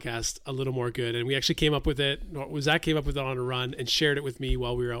this podcast A Little More Good, and we actually came up with it. Zach came up with it on a run and shared it with me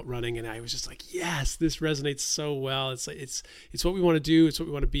while we were out running, and I was just like, yes, this resonates so well. It's like it's what we want to do. It's what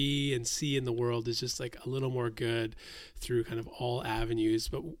we want to be and see in the world. Is just like a little more good through kind of all avenues.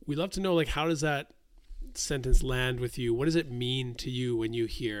 But we love to know, like, how does that sentence land with you? What does it mean to you when you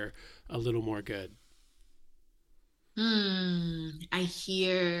hear a little more good? I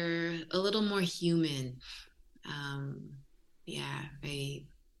hear a little more human.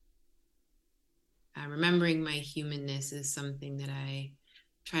 Remembering my humanness is something that I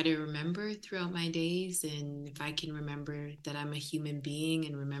try to remember throughout my days. And if I can remember that I'm a human being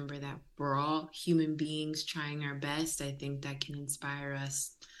and remember that we're all human beings trying our best, I think that can inspire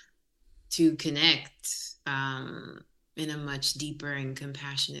us to connect in a much deeper and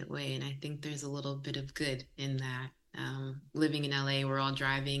compassionate way. And I think there's a little bit of good in that. Living in LA, we're all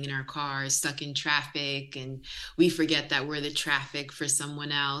driving in our cars, stuck in traffic, and we forget that we're the traffic for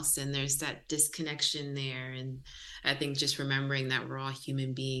someone else, and there's that disconnection there. And I think just remembering that we're all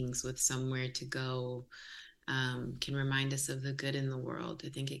human beings with somewhere to go can remind us of the good in the world. I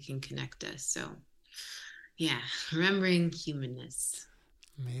think it can connect us. So remembering humanness.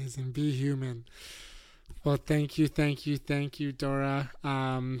 Amazing. Be human. Well, thank you, Dora.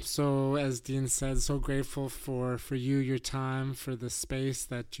 So as Dean said, so grateful for you, your time, for the space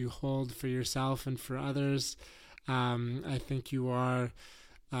that you hold for yourself and for others. I think you are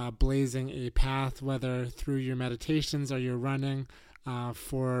blazing a path, whether through your meditations or your running,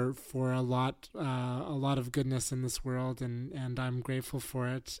 for a lot of goodness in this world, and I'm grateful for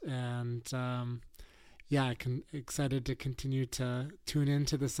it. And excited to continue to tune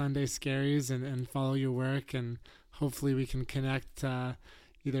into the Sunday Scaries and follow your work, and hopefully we can connect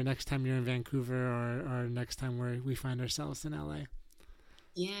either next time you're in Vancouver or next time we find ourselves in LA.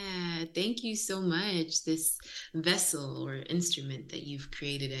 Yeah, thank you so much. This vessel or instrument that you've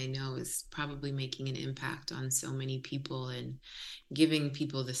created, I know, is probably making an impact on so many people, and giving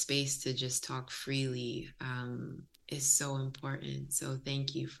people the space to just talk freely is so important. So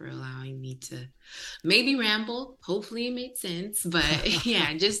thank you for allowing me to maybe ramble. Hopefully it made sense, but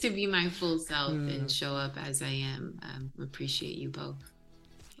just to be my full self and show up as I am. Appreciate you both.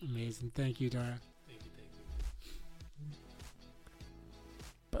 Amazing. Thank you, Dora.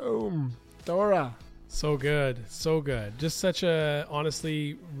 Boom. Dora. So good. Just such a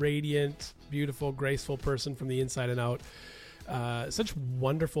honestly radiant, beautiful, graceful person from the inside and out. Such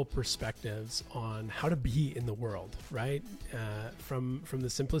wonderful perspectives on how to be in the world, right? From the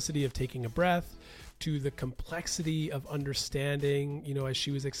simplicity of taking a breath to the complexity of understanding, as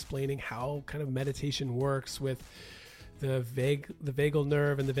she was explaining how kind of meditation works with the vagal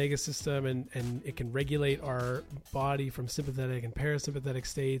nerve and the vagus system, and it can regulate our body from sympathetic and parasympathetic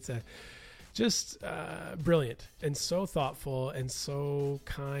states. Just brilliant and so thoughtful and so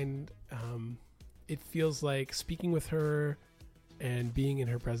kind. It feels like speaking with her and being in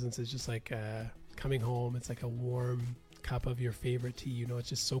her presence is just like coming home. It's like a warm cup of your favorite tea. It's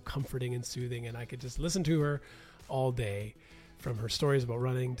just so comforting and soothing, and I could just listen to her all day, from her stories about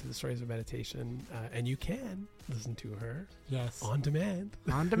running to the stories of meditation. And you can listen to her on demand.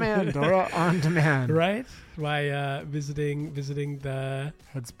 On demand, Dora, on demand. Right? By visiting the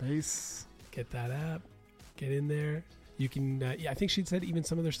Headspace. Get that app. Get in there. You can, I think she said even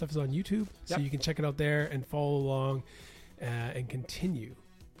some of their stuff is on YouTube. So you can check it out there and follow along and continue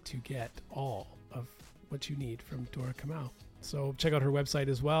to get all of what you need from Dora Kamau. So check out her website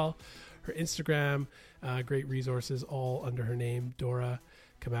as well. Her Instagram, great resources, all under her name, Dora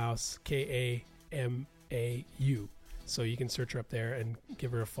Kamau, Kamau. So you can search her up there and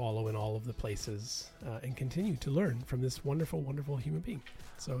give her a follow in all of the places and continue to learn from this wonderful, wonderful human being.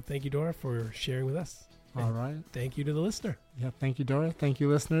 So thank you, Dora, for sharing with us. All right. Thank you to the listener. Yeah, thank you, Dora. Thank you,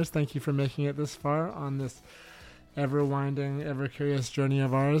 listeners. Thank you for making it this far on this ever-winding, ever-curious journey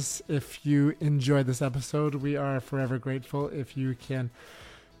of ours. If you enjoyed this episode, we are forever grateful if you can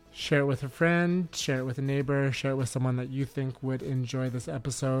share it with a friend, share it with a neighbor, share it with someone that you think would enjoy this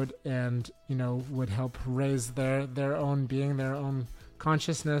episode and, would help raise their own being, their own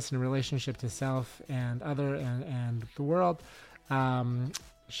consciousness and relationship to self and other and the world.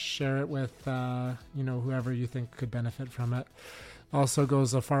 share it with, whoever you think could benefit from it. Also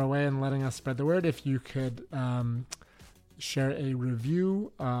goes a far way in letting us spread the word. If you could share a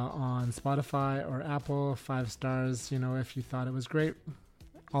review on Spotify or Apple, 5 stars, if you thought it was great,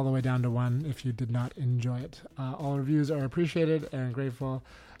 all the way down to 1 if you did not enjoy it. All reviews are appreciated and grateful.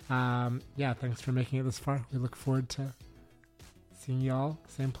 Thanks for making it this far. We look forward to seeing y'all,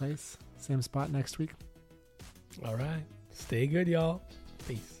 same place, same spot next week. All right. Stay good, y'all.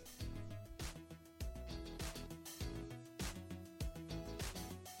 Peace.